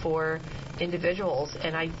enhancement for individuals,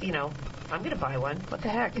 and I'm going to buy one. What the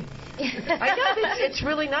heck? I know it's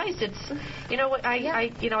really nice. It's, you know what,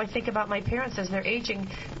 I think about my parents as they're aging.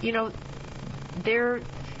 You know, their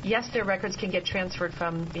records can get transferred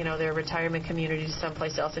from, you know, their retirement community to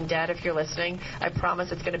someplace else. And Dad, if you're listening, I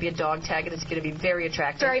promise it's going to be a dog tag, and it's going to be very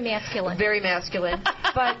attractive. Very masculine. Very masculine.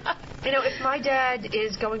 But, you know, if my dad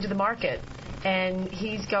is going to the market and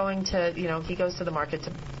he's going to, you know, he goes to the market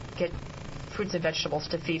to get fruits and vegetables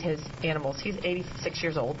to feed his animals. He's 86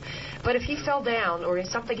 years old. But if he fell down or if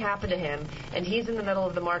something happened to him and he's in the middle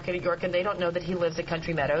of the market at York and they don't know that he lives at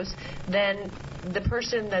Country Meadows, then the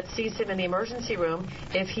person that sees him in the emergency room,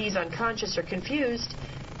 if he's unconscious or confused,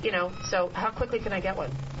 you know, so how quickly can I get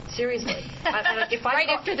one? Seriously. Right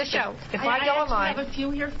after the show. If I go online, I have a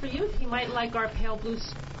few here for you. He might like our pale blue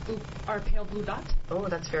dot. Oh,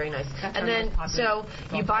 that's very nice. That's and then, so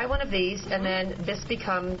you buy one of these, and then this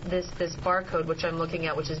barcode, which I'm looking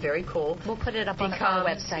at, which is very cool. We'll put it up on our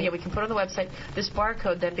website. Yeah, we can put it on the website. This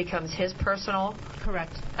barcode then becomes his personal.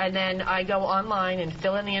 Correct. And then I go online and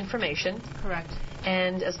fill in the information. Correct.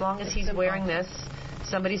 And as long as he's wearing this,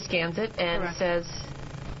 somebody scans it and says,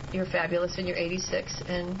 you're fabulous and you're 86,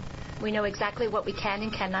 and we know exactly what we can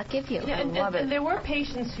and cannot give you. Yeah, I love it. And there were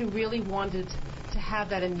patients who really wanted to have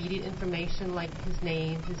that immediate information, like his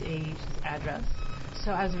name, his age, his address.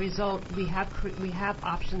 So as a result, we have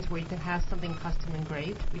options where you can have something custom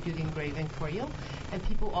engraved. We do the engraving for you, and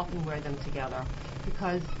people often wear them together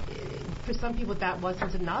because for some people that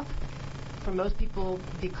wasn't enough. For most people,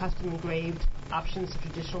 the custom engraved options of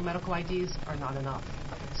traditional medical IDs are not enough.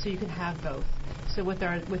 So you can have both. So with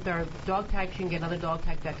our dog tags, you can get another dog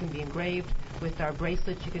tag that can be engraved. With our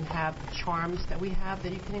bracelets, you can have charms that we have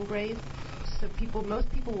that you can engrave. So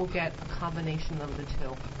most people will get a combination of the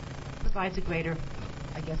two. Provides a greater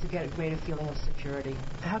feeling of security.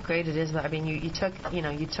 How great it is! I mean, you took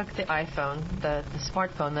the iPhone, the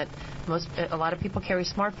smartphone that a lot of people carry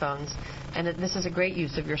smartphones, and this is a great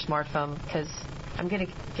use of your smartphone because I'm going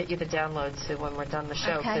to get you the download, Sue, when we're done the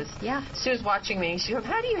show. Okay. Yeah. Sue's watching me. She goes,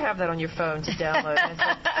 "How do you have that on your phone to download?"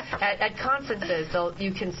 At conferences,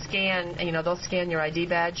 you can scan. They'll scan your ID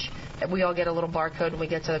badge. We all get a little barcode when we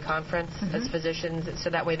get to the conference as physicians, so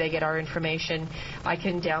that way they get our information. I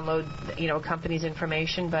can download, a company's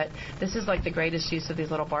information, but this is like the greatest use of these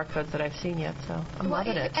little barcodes that I've seen yet. So I'm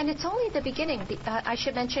loving it. And it's only the beginning. I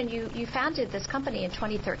should mention you founded this company in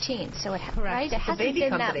 2013, so it hasn't been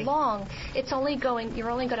company. that long. It's only you're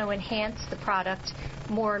only going to enhance the product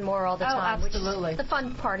more and more all the time. Absolutely. Which is the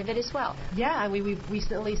fun part of it as well. Yeah, and we've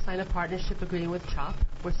recently signed a partnership agreement with CHOP.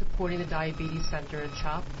 We're supporting the Diabetes Center at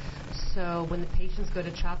CHOP. So when the patients go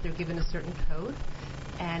to CHOP, they're given a certain code,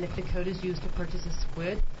 and if the code is used to purchase a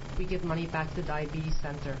squid, we give money back to the Diabetes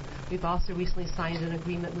Center. We've also recently signed an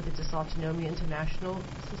agreement with the Dysautonomia International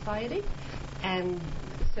Society, and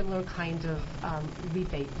similar kind of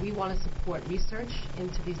rebate. We want to support research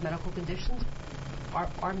into these medical conditions.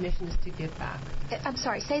 Our mission is to give back. I'm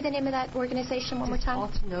sorry, say the name of that organization one more time.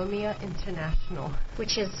 Dysautonomia International.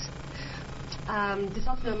 Which is?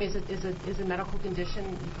 Dysautonomia is a medical condition.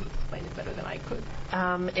 You could explain it better than I could.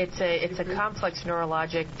 It's a complex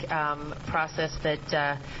neurologic process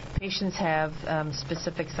that patients have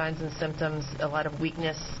specific signs and symptoms, a lot of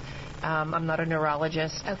weakness. I'm not a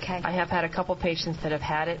neurologist. Okay. I have had a couple patients that have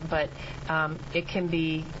had it, but it can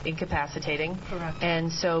be incapacitating. Correct.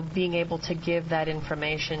 And so being able to give that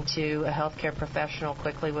information to a healthcare professional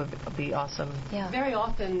quickly would be awesome. Yeah. Very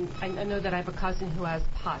often, I know that I have a cousin who has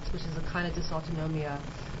POTS, which is a kind of dysautonomia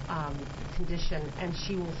condition, and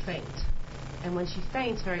she will faint. And when she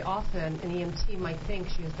faints, very often, an EMT might think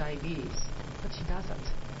she has diabetes, but she doesn't.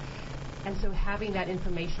 And so having that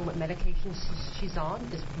information, what medications she's on,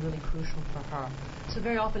 is really crucial for her. So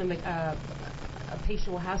very often a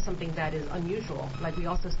patient will have something that is unusual. Like we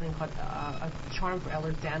also have something called a charm for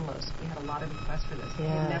Ehlers-Danlos. We had a lot of requests for this.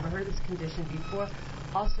 Yeah. They've never heard of this condition before.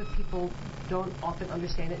 Also, people don't often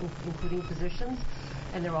understand it, including physicians,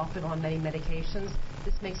 and they're often on many medications.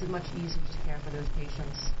 This makes it much easier to care for those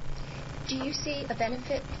patients. Do you see a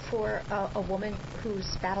benefit for a woman who's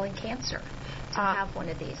battling cancer to have one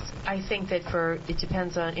of these? I think that it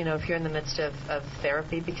depends on, if you're in the midst of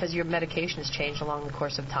therapy, because your medications change along the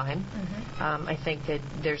course of time. I think that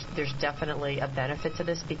there's definitely a benefit to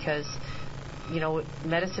this because,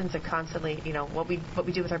 medicines are constantly, what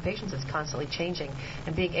we do with our patients is constantly changing.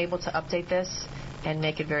 And being able to update this and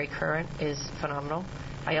make it very current is phenomenal.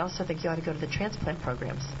 I also think you ought to go to the transplant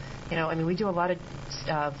programs. We do a lot of,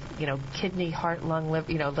 kidney, heart, lung,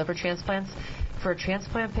 liver transplants for a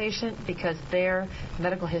transplant patient because their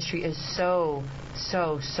medical history is so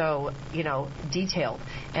detailed,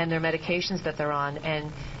 and their medications that they're on,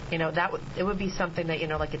 and it would be something that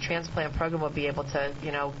like a transplant program would be able to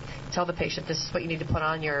tell the patient this is what you need to put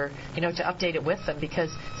on your to update it with them, because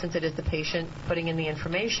since it is the patient putting in the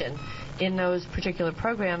information in those particular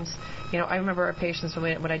programs. I remember our patients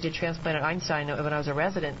when I did transplant at Einstein when I was a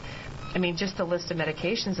resident. Just the list of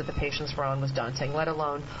medications that the patients were on was daunting, let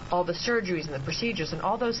alone all the surgeries and the procedures, and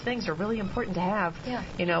all those things are really important to have,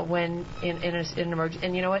 when in an emergency.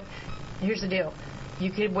 And you know what? Here's the deal.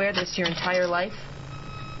 You could wear this your entire life,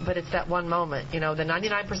 but it's that one moment. The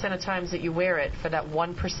 99% of times that you wear it for that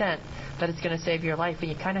 1% that it's going to save your life, and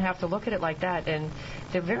you kind of have to look at it like that, and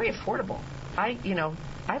they're very affordable.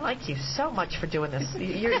 I like you so much for doing this.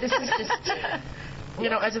 This is just...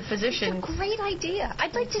 as a physician... It's a great idea.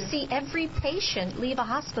 I'd like to see every patient leave a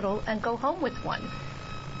hospital and go home with one.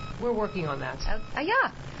 We're working on that.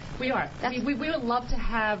 Yeah. We are. We would love to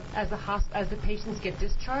have, as the patients get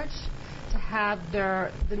discharged, to have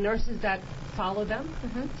the nurses that follow them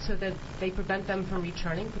so that they prevent them from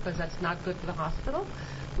returning, because that's not good for the hospital.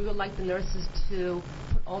 We would like the nurses to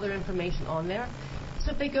put all their information on there.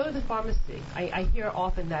 So if they go to the pharmacy, I hear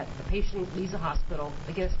often that the patient leaves the hospital,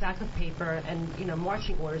 they get a stack of paper and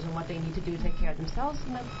marching orders on what they need to do to take care of themselves.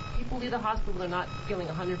 And people leave the hospital, they're not feeling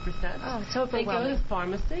 100%. Oh, it's overwhelming. They go to the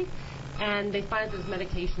pharmacy and they find that this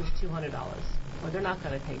medication is $200. Well, they're not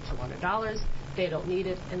going to pay $200. they don't need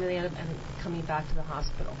it, and then they end up coming back to the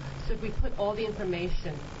hospital. So if we put all the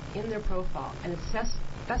information in their profile and it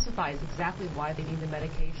specifies exactly why they need the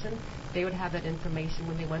medication, they would have that information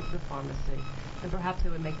when they went to the pharmacy, and perhaps they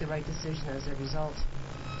would make the right decision as a result.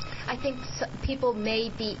 I think people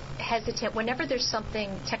may be hesitant whenever there's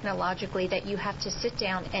something technologically that you have to sit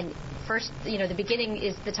down and first, the beginning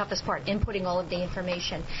is the toughest part, inputting all of the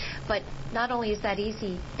information. But not only is that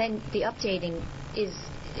easy, then the updating is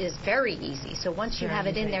very easy. So once you have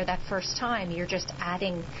it in there that first time, you're just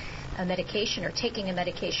adding a medication or taking a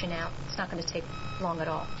medication out. It's not going to take long at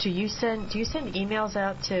all. Do you send emails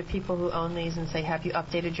out to people who own these and say, have you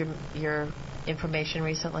updated your information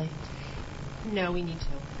recently? No, we need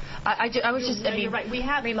to. I was just. You're right. We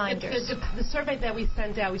have reminders. The survey that we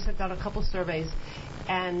sent out a couple surveys,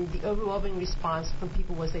 and the overwhelming response from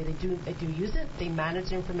people was they do use it. They manage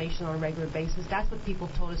their information on a regular basis. That's what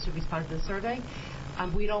people told us to respond to the survey.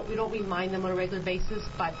 We don't remind them on a regular basis,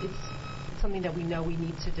 but it's something that we know we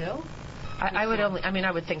need to do.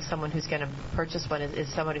 I would think someone who's going to purchase one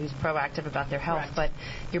is someone who's proactive about their health. Correct.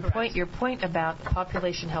 But your point about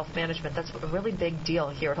population health management, that's a really big deal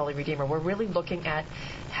here at Holy Redeemer. We're really looking at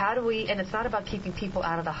how do we, and it's not about keeping people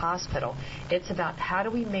out of the hospital. It's about how do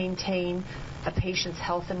we maintain a patient's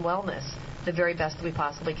health and wellness the very best that we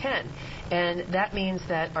possibly can. And that means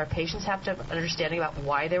that our patients have to have an understanding about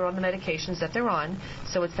why they're on the medications that they're on.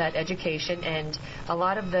 So it's that education. And a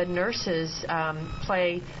lot of the nurses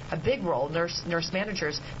play a big role, nurse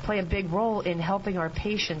managers play a big role in helping our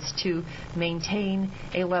patients to maintain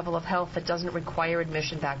a level of health that doesn't require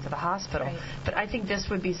admission back to the hospital. Right. But I think this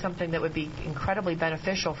would be something that would be incredibly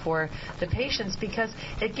beneficial for the patients because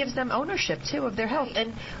it gives them ownership, too, of their health.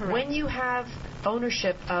 And when you have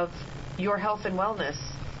ownership of your health and wellness,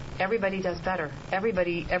 everybody does better.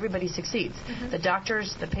 Everybody succeeds. Mm-hmm. The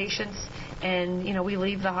doctors, the patients, and we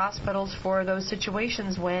leave the hospitals for those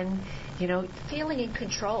situations when feeling in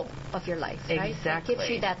control of your life, right? Exactly. It gives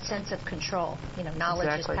you that sense of control.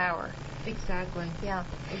 Knowledge is power. Exactly. Yeah.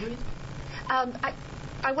 Agreed.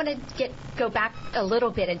 I want to go back a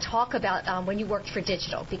little bit and talk about when you worked for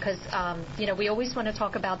digital because, we always want to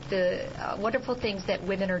talk about the wonderful things that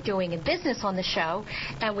women are doing in business on the show,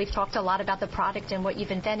 and we've talked a lot about the product and what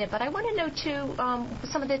you've invented, but I want to know, too,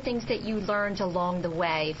 some of the things that you learned along the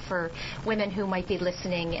way for women who might be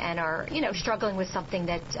listening and are, struggling with something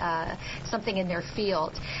in their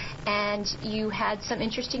field. And you had some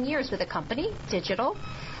interesting years with a company, Digital.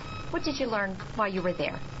 What did you learn while you were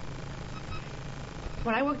there?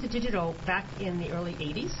 When I worked at Digital back in the early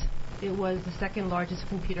 80s, it was the second largest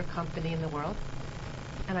computer company in the world,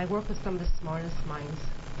 and I worked with some of the smartest minds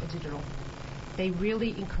at Digital. They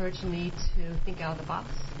really encouraged me to think out of the box.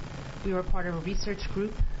 We were part of a research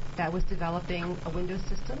group that was developing a Windows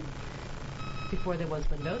system before there was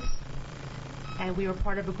Windows, and we were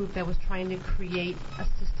part of a group that was trying to create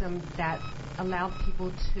a system that allowed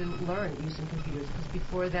people to learn using computers, because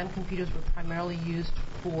before then computers were primarily used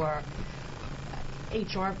for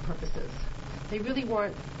HR purposes. They really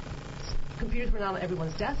weren't. Computers were not on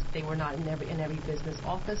everyone's desk. They were not in every business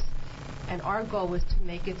office. And our goal was to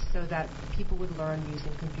make it so that people would learn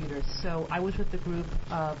using computers. So I was with a group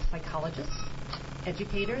of psychologists,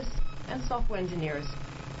 educators, and software engineers.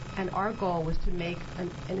 And our goal was to make an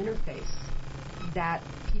interface that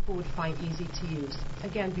people would find easy to use.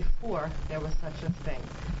 Again, before there was such a thing.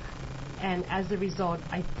 And as a result,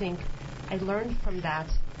 I think I learned from that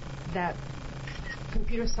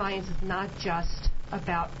computer science is not just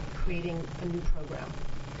about creating a new program.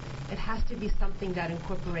 It has to be something that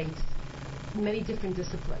incorporates many different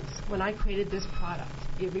disciplines. When I created this product,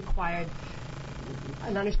 it required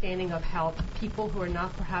an understanding of how people who are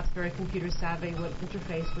not perhaps very computer savvy would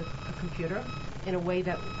interface with a computer in a way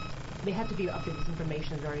that they had to be updated this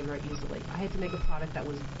information very, very easily. I had to make a product that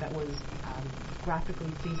was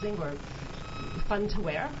graphically pleasing or fun to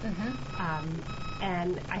wear. Mm-hmm.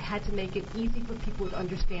 And I had to make it easy for people to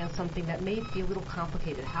understand something that may be a little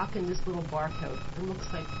complicated. How can this little barcode, it looks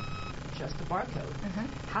like just a barcode, mm-hmm.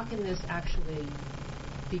 How can this actually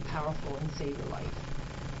be powerful and save your life?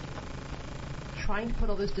 Trying to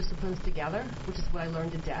put all those disciplines together, which is what I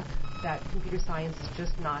learned at DEC, that computer science is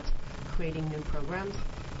just not creating new programs.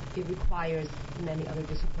 It requires many other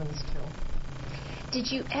disciplines too.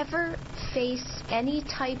 Did you ever face any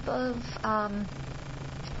type of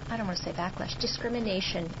I don't want to say backlash,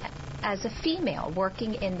 discrimination as a female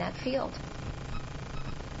working in that field?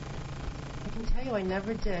 I can tell you I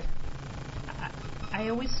never did. I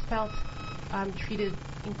always felt treated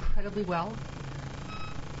incredibly well,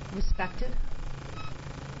 respected.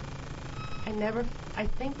 I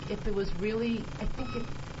think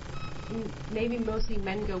maybe mostly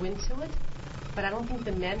men go into it, but I don't think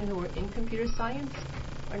the men who are in computer science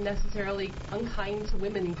are necessarily unkind to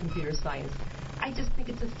women in computer science. I just think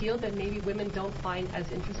it's a field that maybe women don't find as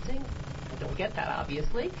interesting. I don't get that,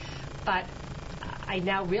 obviously, but I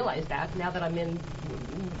now realize that now that I'm in.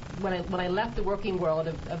 When I left the working world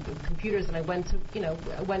of computers and I went to,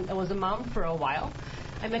 when I was a mom for a while,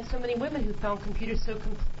 I met so many women who found computers so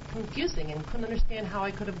confusing and couldn't understand how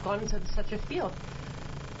I could have gone into such a field.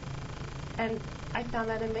 And I found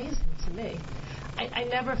that amazing to me. I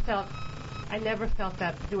never felt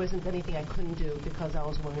that there wasn't anything I couldn't do because I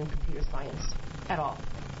was a woman in computer science at all.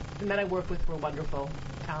 The men I worked with were wonderful,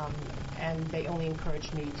 and they only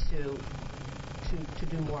encouraged me to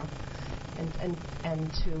do more,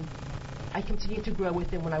 and to. I continued to grow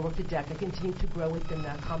within when I worked at DEC. I continued to grow within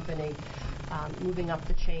that company, moving up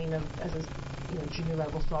the chain as a junior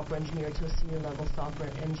level software engineer to a senior level software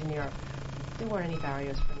engineer. There weren't any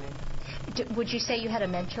barriers for me. Would you say you had a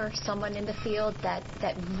mentor, someone in the field that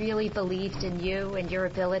really believed in you and your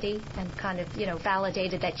ability and kind of,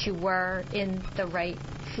 validated that you were in the right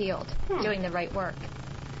field, doing the right work?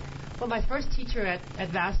 Well, my first teacher at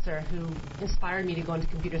Vassar, who inspired me to go into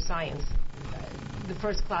computer science, the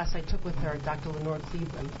first class I took with her, Dr. Lenore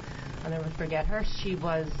Cleveland, I'll never forget her. She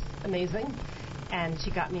was amazing, and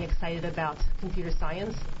she got me excited about computer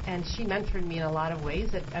science, and she mentored me in a lot of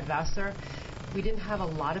ways at Vassar. We didn't have a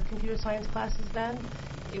lot of computer science classes then.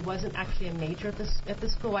 It wasn't actually a major at the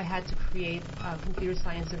school. I had to create a computer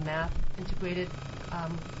science and math integrated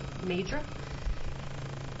major.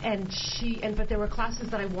 But there were classes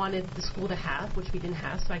that I wanted the school to have, which we didn't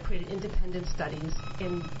have, so I created independent studies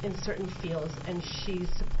in certain fields, and she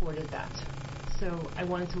supported that. So I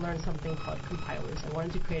wanted to learn something called compilers. I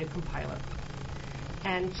wanted to create a compiler.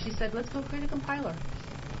 And she said, let's go create a compiler.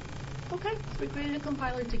 Okay, so we created a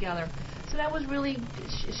compiler together. So that was really,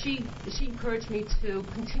 she encouraged me to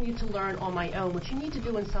continue to learn on my own, which you need to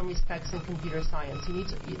do in some respects in computer science.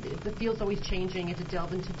 The field's always changing. You have to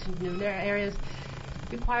delve into new areas.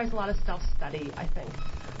 It requires a lot of self-study, I think.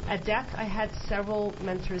 At DEC, I had several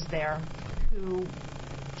mentors there who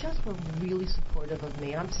just were really supportive of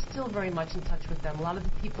me, and I'm still very much in touch with them. A lot of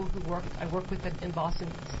the people I worked with in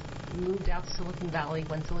Boston moved out to Silicon Valley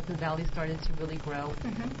when Silicon Valley started to really grow.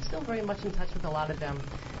 Mm-hmm. Still very much in touch with a lot of them.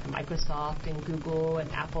 Microsoft and Google and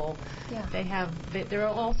Apple. Yeah. They're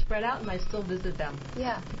all spread out, and I still visit them.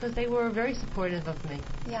 Yeah. Because they were very supportive of me.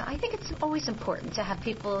 Yeah, I think it's always important to have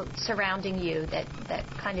people surrounding you that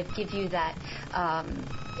kind of give you that,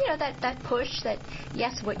 that push that,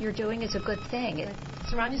 yes, what you're doing is a good thing.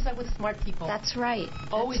 Surround yourself with smart people. That's right.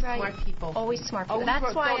 Always smart people. Always smart people.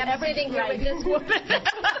 That's why I'm sitting here with this woman.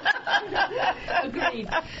 Agreed.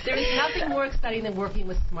 There is nothing more exciting than working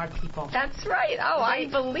with smart people. That's right. Oh, I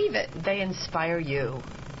believe it. They inspire you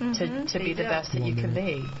to be the best that you can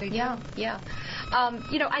be. Yeah.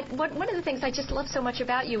 One of the things I just love so much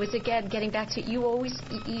about you is, again, getting back to you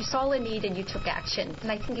saw a need and you took action.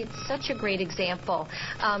 And I think it's such a great example.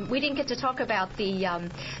 We didn't get to talk about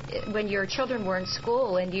when your children were in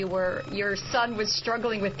school and your son was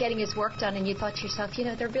struggling with getting his work done, and you thought to yourself,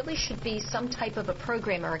 there really should be some type of a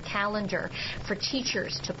program or a calendar for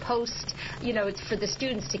teachers to post, for the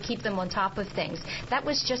students to keep them on top of things. That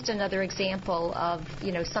was just another example of,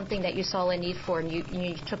 something that you saw a need for, and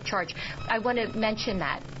you took charge. I want to mention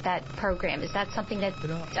that program. Is that something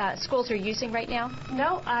that schools are using right now?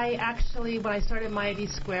 No, I actually, when I started MyID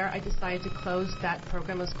Square, I decided to close that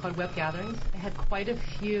program. It was called Web Gatherings. I had quite a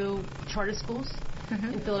few charter schools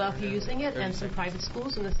in Philadelphia using it, and some private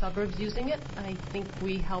schools in the suburbs using it. I think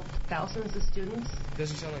we helped thousands of students.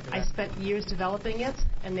 Doesn't sound like I spent years developing it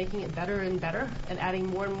and making it better and better and adding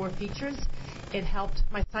more and more features. It helped.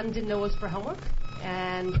 My son didn't know it was for homework,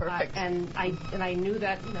 and I knew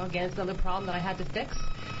that, again, it's another problem that I had to fix.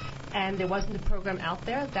 And there wasn't a program out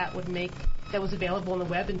there that was available on the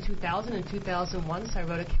web in 2000 and 2001. So I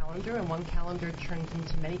wrote a calendar, and one calendar turned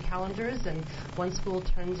into many calendars, and one school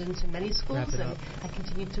turned into many schools. And I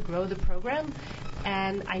continued to grow the program,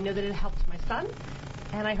 and I know that it helped my son.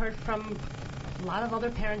 And I heard from a lot of other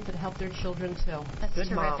parents that help their children too. That's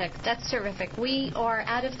terrific. That's terrific. We are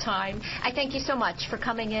out of time. I thank you so much for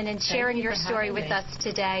coming in and sharing your story with us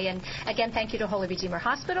today. And again, thank you to Holy Redeemer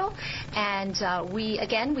Hospital. And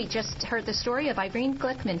we just heard the story of Irene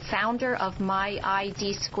Glickman, founder of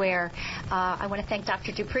MyID Square. I want to thank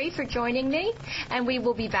Dr. Dupree for joining me. And we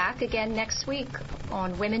will be back again next week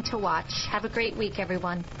on Women to Watch. Have a great week,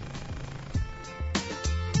 everyone.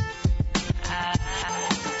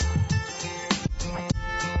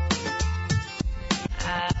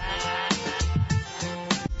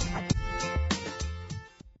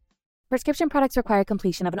 Prescription products require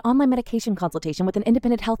completion of an online medication consultation with an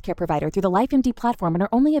independent healthcare provider through the LifeMD platform and are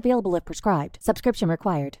only available if prescribed. Subscription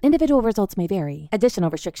required. Individual results may vary. Additional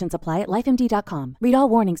restrictions apply at lifemd.com. Read all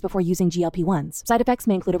warnings before using GLP-1s. Side effects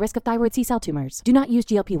may include a risk of thyroid C-cell tumors. Do not use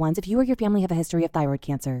GLP-1s if you or your family have a history of thyroid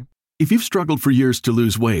cancer. If you've struggled for years to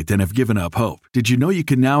lose weight and have given up hope, did you know you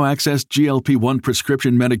can now access GLP-1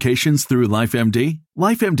 prescription medications through LifeMD?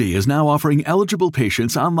 LifeMD is now offering eligible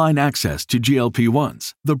patients online access to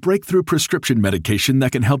GLP-1s, the breakthrough prescription medication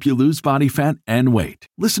that can help you lose body fat and weight.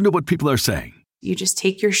 Listen to what people are saying. You just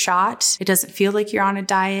take your shot. It doesn't feel like you're on a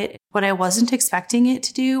diet. What I wasn't expecting it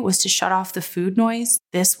to do was to shut off the food noise.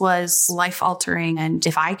 This was life-altering, and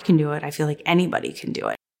if I can do it, I feel like anybody can do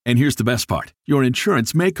it. And here's the best part. Your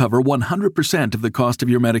insurance may cover 100% of the cost of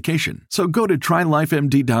your medication. So go to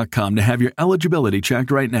TryLifeMD.com to have your eligibility checked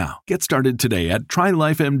right now. Get started today at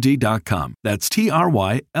TryLifeMD.com. That's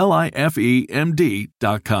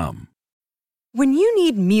TryLifeMD.com. When you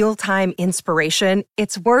need mealtime inspiration,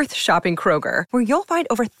 it's worth shopping Kroger, where you'll find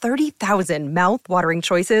over 30,000 mouth-watering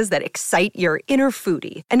choices that excite your inner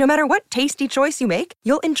foodie. And no matter what tasty choice you make,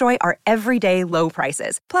 you'll enjoy our everyday low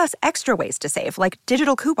prices, plus extra ways to save, like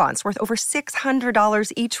digital coupons worth over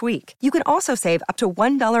 $600 each week. You can also save up to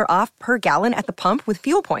 $1 off per gallon at the pump with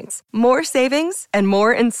fuel points. More savings and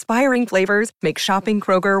more inspiring flavors make shopping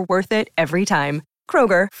Kroger worth it every time.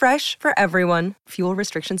 Kroger, fresh for everyone. Fuel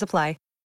restrictions apply.